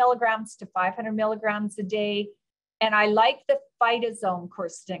 250 milligrams to 500 milligrams a day. And I like the phytosome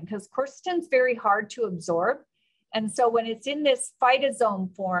quercetin because quercetin is very hard to absorb. And so when it's in this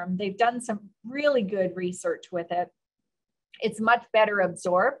phytosome form, they've done some really good research with it. It's much better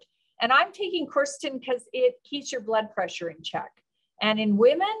absorbed. And I'm taking quercetin because it keeps your blood pressure in check. And in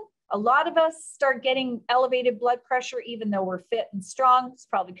women, a lot of us start getting elevated blood pressure, even though we're fit and strong. It's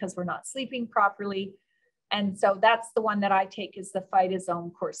probably because we're not sleeping properly. And so that's the one that I take is the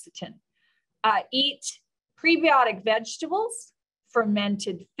phytosome quercetin. Eat prebiotic vegetables,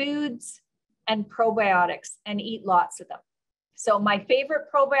 fermented foods, and probiotics, and eat lots of them. So my favorite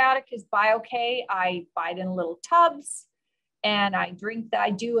probiotic is BioK. I buy it in little tubs and I drink that. I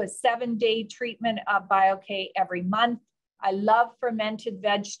do a 7-day treatment of BioK every month. I love fermented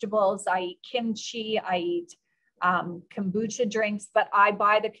vegetables. I eat kimchi, I eat kombucha drinks, but I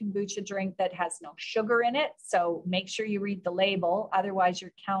buy the kombucha drink that has no sugar in it. So make sure you read the label, otherwise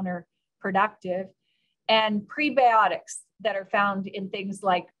you're counterproductive. And prebiotics that are found in things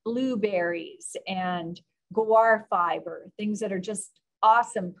like blueberries and guar fiber, things that are just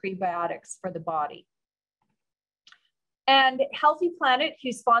awesome prebiotics for the body. And Healthy Planet,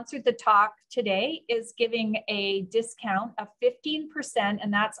 who sponsored the talk today, is giving a discount of 15%,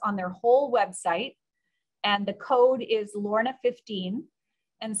 and that's on their whole website. And the code is Lorna15.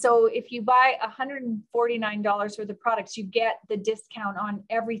 And so if you buy $149 worth of products, you get the discount on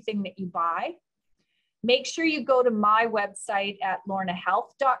everything that you buy. Make sure you go to my website at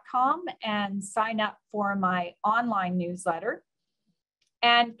lornahealth.com and sign up for my online newsletter.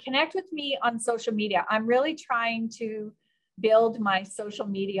 And connect with me on social media. I'm really trying to build my social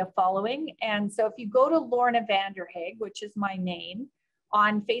media following. And so if you go to Lorna Vanderhaeghe, which is my name,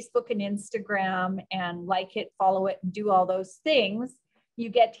 on Facebook and Instagram, and like it, follow it, and do all those things, you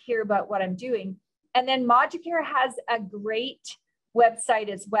get to hear about what I'm doing. And then Moducare has a great website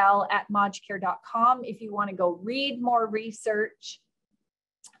as well at moducare.com if you want to go read more research.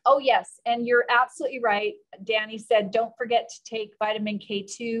 Oh, yes. And you're absolutely right. Danny said, don't forget to take vitamin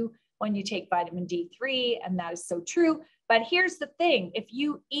K2 when you take vitamin D3. And that is so true. But here's the thing. If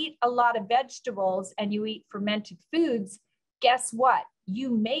you eat a lot of vegetables and you eat fermented foods, guess what?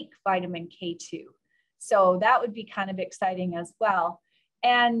 You make vitamin K2. So that would be kind of exciting as well.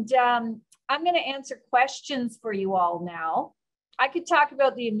 And I'm going to answer questions for you all now. I could talk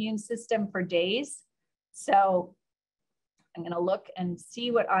about the immune system for days. So I'm going to look and see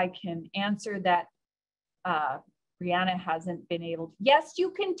what I can answer that Brianna hasn't been able to. Yes,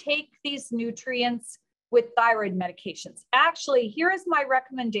 you can take these nutrients with thyroid medications. Actually, here is my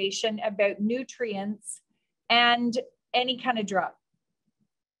recommendation about nutrients and any kind of drug,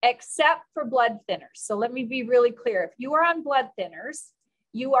 except for blood thinners. So let me be really clear. If you are on blood thinners,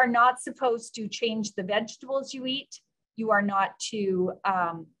 you are not supposed to change the vegetables you eat. You are not to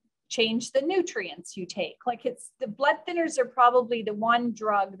change the nutrients you take. Like the blood thinners are probably the one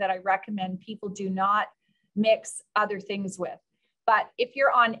drug that I recommend people do not mix other things with. But if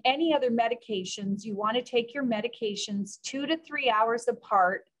you're on any other medications, you want to take your medications 2 to 3 hours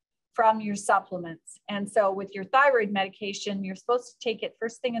apart from your supplements. And so with your thyroid medication, you're supposed to take it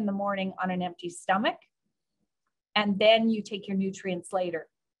first thing in the morning on an empty stomach, and then you take your nutrients later.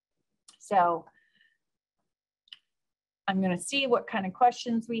 So I'm going to see what kind of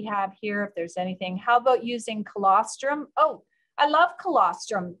questions we have here, if there's anything. How about using colostrum? Oh, I love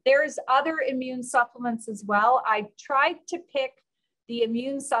colostrum. There's other immune supplements as well. I tried to pick the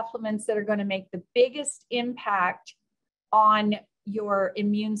immune supplements that are going to make the biggest impact on your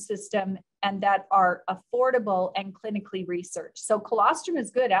immune system and that are affordable and clinically researched. So colostrum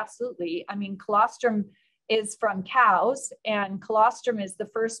is good, absolutely. I mean, colostrum is from cows, and colostrum is the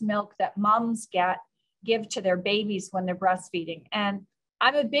first milk that moms give to their babies when they're breastfeeding. And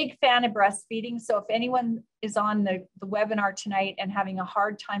I'm a big fan of breastfeeding. So if anyone is on the webinar tonight and having a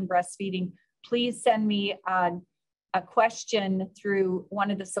hard time breastfeeding, please send me a question through one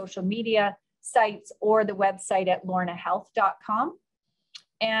of the social media sites or the website at lornahealth.com.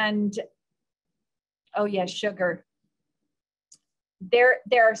 And oh yeah, sugar.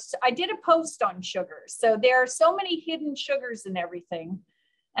 I did a post on sugar. So there are so many hidden sugars in everything.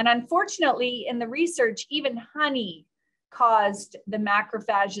 And unfortunately, in the research, even honey caused the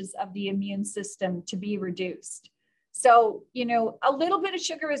macrophages of the immune system to be reduced. So, you know, a little bit of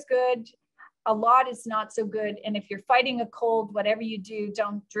sugar is good. A lot is not so good. And if you're fighting a cold, whatever you do,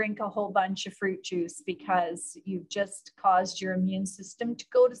 don't drink a whole bunch of fruit juice, because you've just caused your immune system to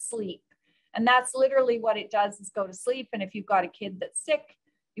go to sleep. And that's literally what it does, is go to sleep. And if you've got a kid that's sick,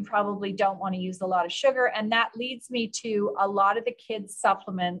 you probably don't want to use a lot of sugar. And that leads me to a lot of the kids'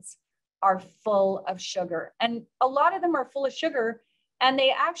 supplements are full of sugar. And a lot of them are full of sugar, and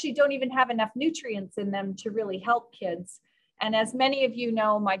they actually don't even have enough nutrients in them to really help kids. And as many of you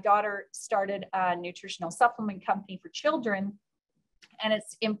know, my daughter started a nutritional supplement company for children, and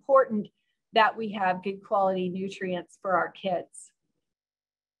it's important that we have good quality nutrients for our kids.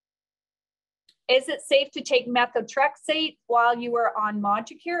 Is it safe to take methotrexate while you are on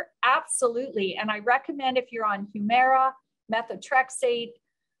Moducare? Absolutely. And I recommend, if you're on Humira, methotrexate,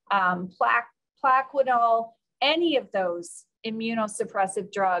 Plaquenil, any of those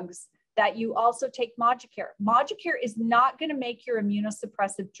immunosuppressive drugs, that you also take Moducare. Moducare is not going to make your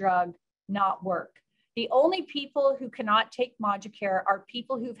immunosuppressive drug not work. The only people who cannot take Moducare are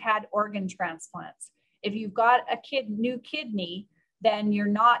people who've had organ transplants. If you've got a new kidney, then you're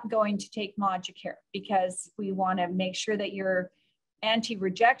not going to take Moducare, because we want to make sure that your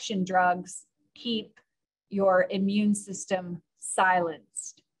anti-rejection drugs keep your immune system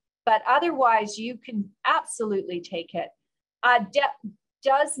silenced. But otherwise, you can absolutely take it.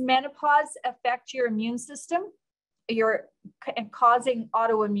 Does menopause affect your immune system? You're causing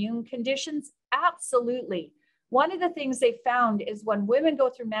autoimmune conditions? Absolutely. One of the things they found is when women go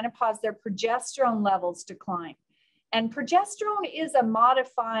through menopause, their progesterone levels decline. And progesterone is a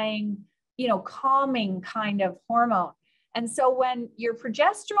modifying, calming kind of hormone. And so when your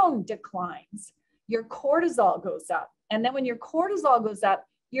progesterone declines, your cortisol goes up. And then when your cortisol goes up,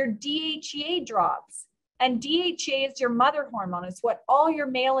 your DHEA drops. And DHEA is your mother hormone. It's what all your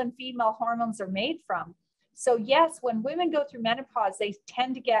male and female hormones are made from. So yes, when women go through menopause, they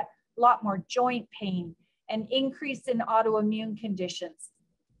tend to get a lot more joint pain, an increase in autoimmune conditions,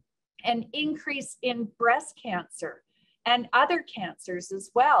 an increase in breast cancer and other cancers as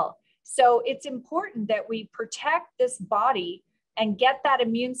well. So it's important that we protect this body and get that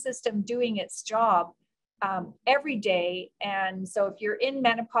immune system doing its job every day. And so if you're in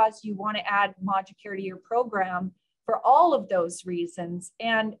menopause, you want to add Moducare to your program for all of those reasons,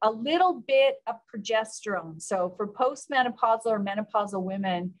 and a little bit of progesterone. So for postmenopausal or menopausal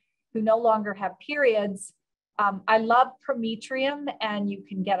women who no longer have periods, I love Prometrium, and you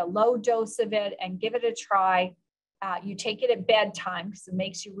can get a low dose of it and give it a try. You take it at bedtime because it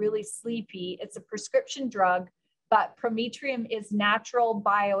makes you really sleepy. It's a prescription drug, but Prometrium is natural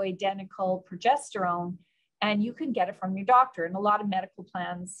bioidentical progesterone, and you can get it from your doctor. And a lot of medical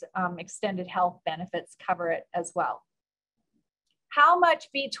plans, extended health benefits cover it as well. How much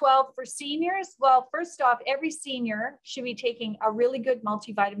B12 for seniors? Well, first off, every senior should be taking a really good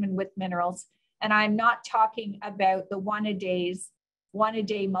multivitamin with minerals. And I'm not talking about the one-a-day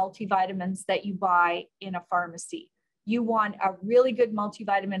multivitamins that you buy in a pharmacy. You want a really good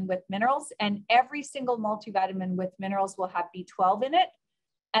multivitamin with minerals, and every single multivitamin with minerals will have B12 in it.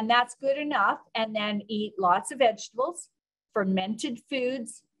 And that's good enough. And then eat lots of vegetables, fermented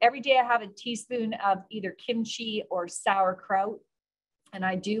foods. Every day I have a teaspoon of either kimchi or sauerkraut. And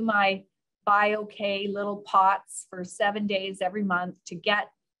I do my BioK little pots for 7 days every month to get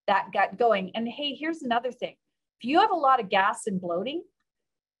that gut going. And hey, here's another thing. If you have a lot of gas and bloating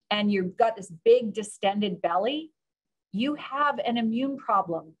and you've got this big distended belly, you have an immune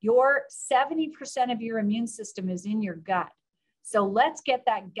problem. Your 70% of your immune system is in your gut. So let's get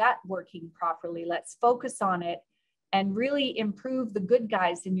that gut working properly. Let's focus on it and really improve the good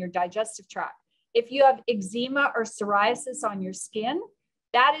guys in your digestive tract. If you have eczema or psoriasis on your skin,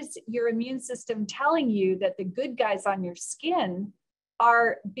 that is your immune system telling you that the good guys on your skin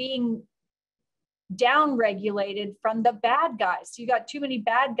are being down-regulated from the bad guys. So you got too many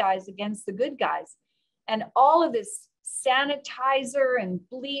bad guys against the good guys. And all of this sanitizer and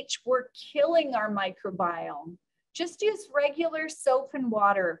bleach, we're killing our microbiome. Just use regular soap and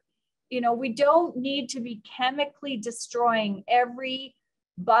water. You know, we don't need to be chemically destroying every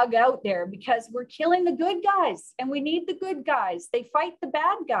bug out there because we're killing the good guys, and we need the good guys. They fight the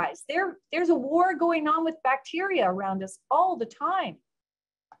bad guys. There's a war going on with bacteria around us all the time.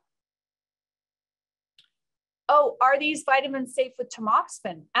 Oh, are these vitamins safe with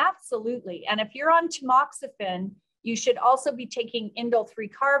tamoxifen? Absolutely. And if you're on tamoxifen, you should also be taking indole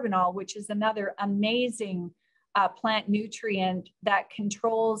 3-carbinol, which is another amazing plant nutrient that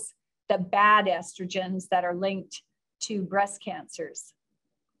controls the bad estrogens that are linked to breast cancers.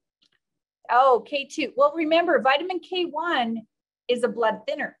 Oh, K2. Well, remember, vitamin K1 is a blood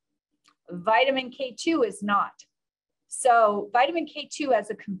thinner. Vitamin K2 is not. So vitamin K2 has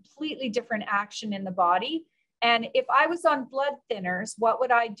a completely different action in the body. And if I was on blood thinners, what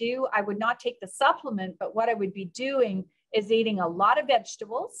would I do? I would not take the supplement, but what I would be doing is eating a lot of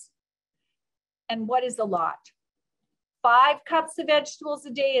vegetables. And what is a lot? 5 cups of vegetables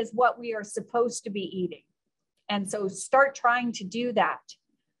a day is what we are supposed to be eating. And so start trying to do that.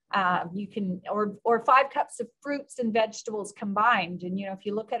 You can, or 5 cups of fruits and vegetables combined. And, you know, if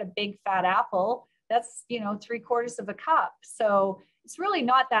you look at a big fat apple, that's, you know, 3/4 of a cup. So it's really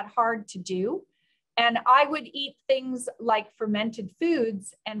not that hard to do. And I would eat things like fermented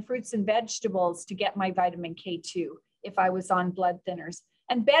foods and fruits and vegetables to get my vitamin K2 if I was on blood thinners.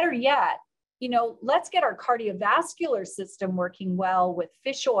 And better yet, you know, let's get our cardiovascular system working well with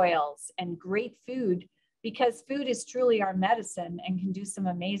fish oils and great food, because food is truly our medicine and can do some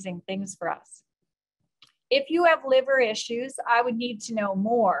amazing things for us. If you have liver issues, I would need to know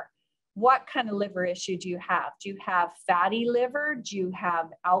more. What kind of liver issue do you have? Do you have fatty liver? Do you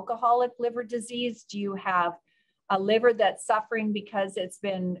have alcoholic liver disease? Do you have a liver that's suffering because it's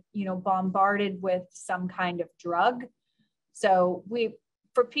been, you know, bombarded with some kind of drug? So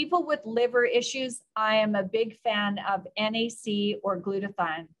for people with liver issues, I am a big fan of NAC or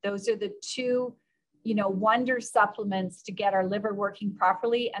glutathione. Those are the 2, you know, wonder supplements to get our liver working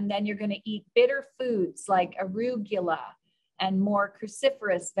properly. And then you're going to eat bitter foods like arugula and more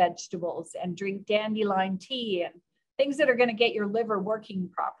cruciferous vegetables, and drink dandelion tea and things that are going to get your liver working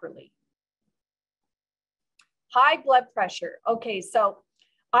properly. High blood pressure. Okay, so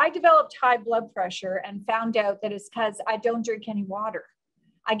I developed high blood pressure and found out that it's because I don't drink any water.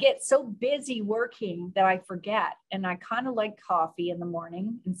 I get so busy working that I forget, and I kind of like coffee in the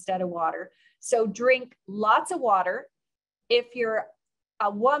morning instead of water. So drink lots of water. If you're a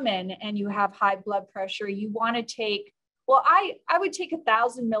woman and you have high blood pressure, you want to take, well, I would take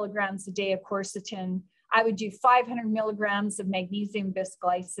 1,000 milligrams a day of quercetin. I would do 500 milligrams of magnesium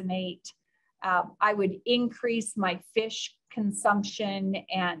bisglycinate. I would increase my fish consumption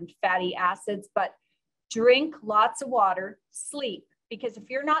and fatty acids, but drink lots of water, sleep. Because if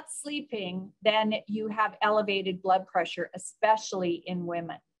you're not sleeping, then you have elevated blood pressure, especially in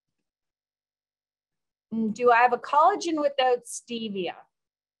women. Do I have a collagen without stevia?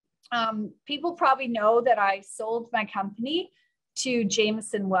 People probably know that I sold my company to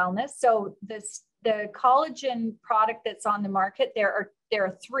Jameson Wellness. So the collagen product that's on the market, there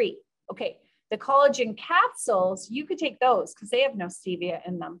are 3. Okay, the collagen capsules, you could take those because they have no stevia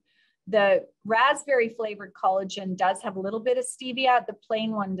in them. The raspberry flavored collagen does have a little bit of stevia. The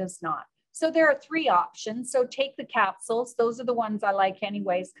plain one does not. So there are 3 options. So take the capsules. Those are the ones I like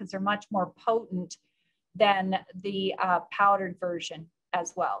anyways, because they're much more potent than the powdered version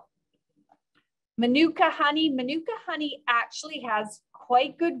as well. Manuka honey. Manuka honey actually has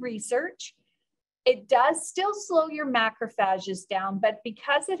quite good research. It does still slow your macrophages down, but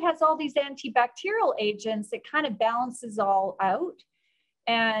because it has all these antibacterial agents, it kind of balances all out.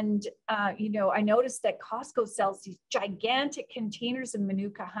 And, you know, I noticed that Costco sells these gigantic containers of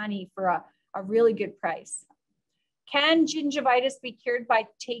Manuka honey for a really good price. Can gingivitis be cured by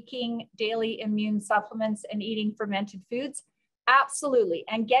taking daily immune supplements and eating fermented foods? Absolutely.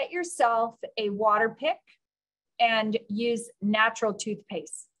 And get yourself a water pick and use natural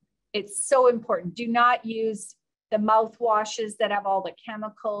toothpaste. It's so important. Do not use the mouthwashes that have all the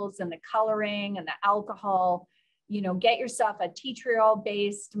chemicals and the coloring and the alcohol. You know, get yourself a tea tree oil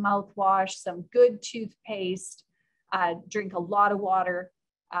based mouthwash, some good toothpaste, drink a lot of water,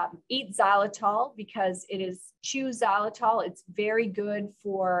 eat xylitol because chew xylitol. It's very good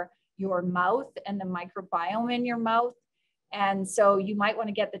for your mouth and the microbiome in your mouth. And so you might want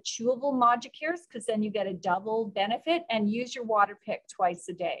to get the chewable Moducares because then you get a double benefit, and use your water pick twice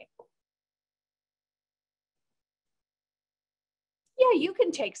a day. Yeah, you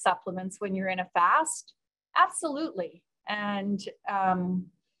can take supplements when you're in a fast. Absolutely. And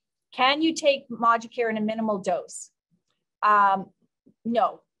can you take Moducare in a minimal dose?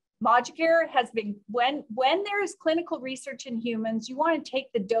 No. Moducare has been, when there is clinical research in humans, you want to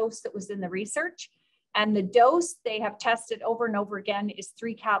take the dose that was in the research. And the dose they have tested over and over again is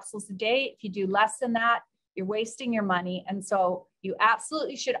 3 capsules a day. If you do less than that, you're wasting your money. And so you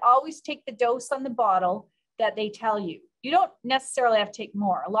absolutely should always take the dose on the bottle that they tell you. You don't necessarily have to take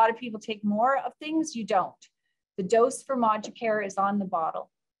more. A lot of people take more of things, you don't. The dose for Moducare is on the bottle.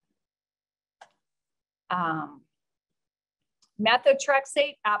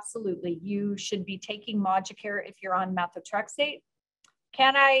 Methotrexate, absolutely. You should be taking Moducare if you're on methotrexate.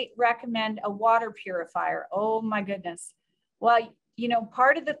 Can I recommend a water purifier? Oh my goodness. Well, you know,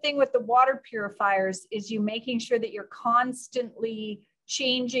 part of the thing with the water purifiers is you making sure that you're constantly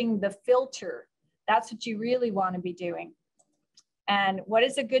changing the filter. That's what you really want to be doing. And what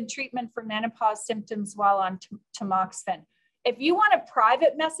is a good treatment for menopause symptoms while on tamoxifen? If you want to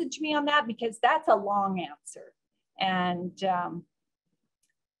private message me on that, because that's a long answer. And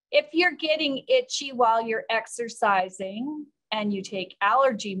if you're getting itchy while you're exercising and you take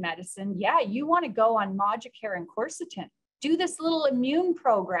allergy medicine, yeah, you want to go on Moducare and quercetin. Do this little immune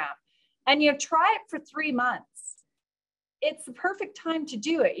program and you try it for 3 months. It's the perfect time to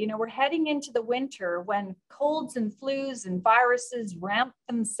do it. You know, we're heading into the winter when colds and flus and viruses ramp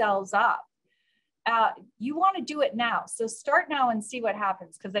themselves up. You want to do it now. So start now and see what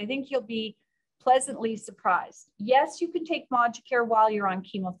happens, because I think you'll be pleasantly surprised. Yes, you can take Moducare while you're on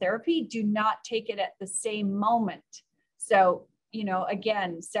chemotherapy. Do not take it at the same moment. So, you know,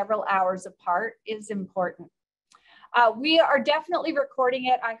 again, several hours apart is important. We are definitely recording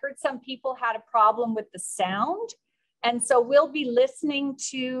it. I heard some people had a problem with the sound. And so we'll be listening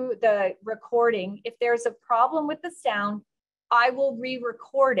to the recording. If there's a problem with the sound, I will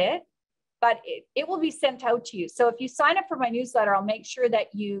re-record it, but it will be sent out to you. So if you sign up for my newsletter, I'll make sure that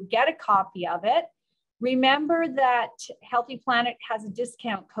you get a copy of it. Remember that Healthy Planet has a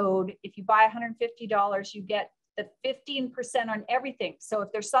discount code. If you buy $150, you get the 15% on everything. So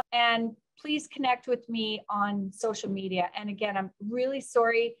if there's something, and please connect with me on social media. And again, I'm really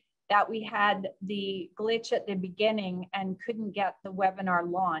sorry that we had the glitch at the beginning and couldn't get the webinar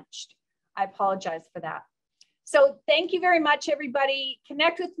launched. I apologize for that. So thank you very much, everybody.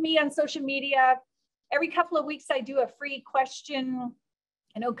 Connect with me on social media. Every couple of weeks, I do a free question.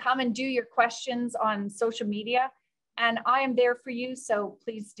 Come and do your questions on social media. And I am there for you, so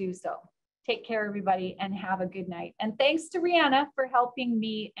please do so. Take care, everybody, and have a good night. And thanks to Rihanna for helping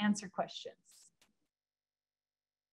me answer questions.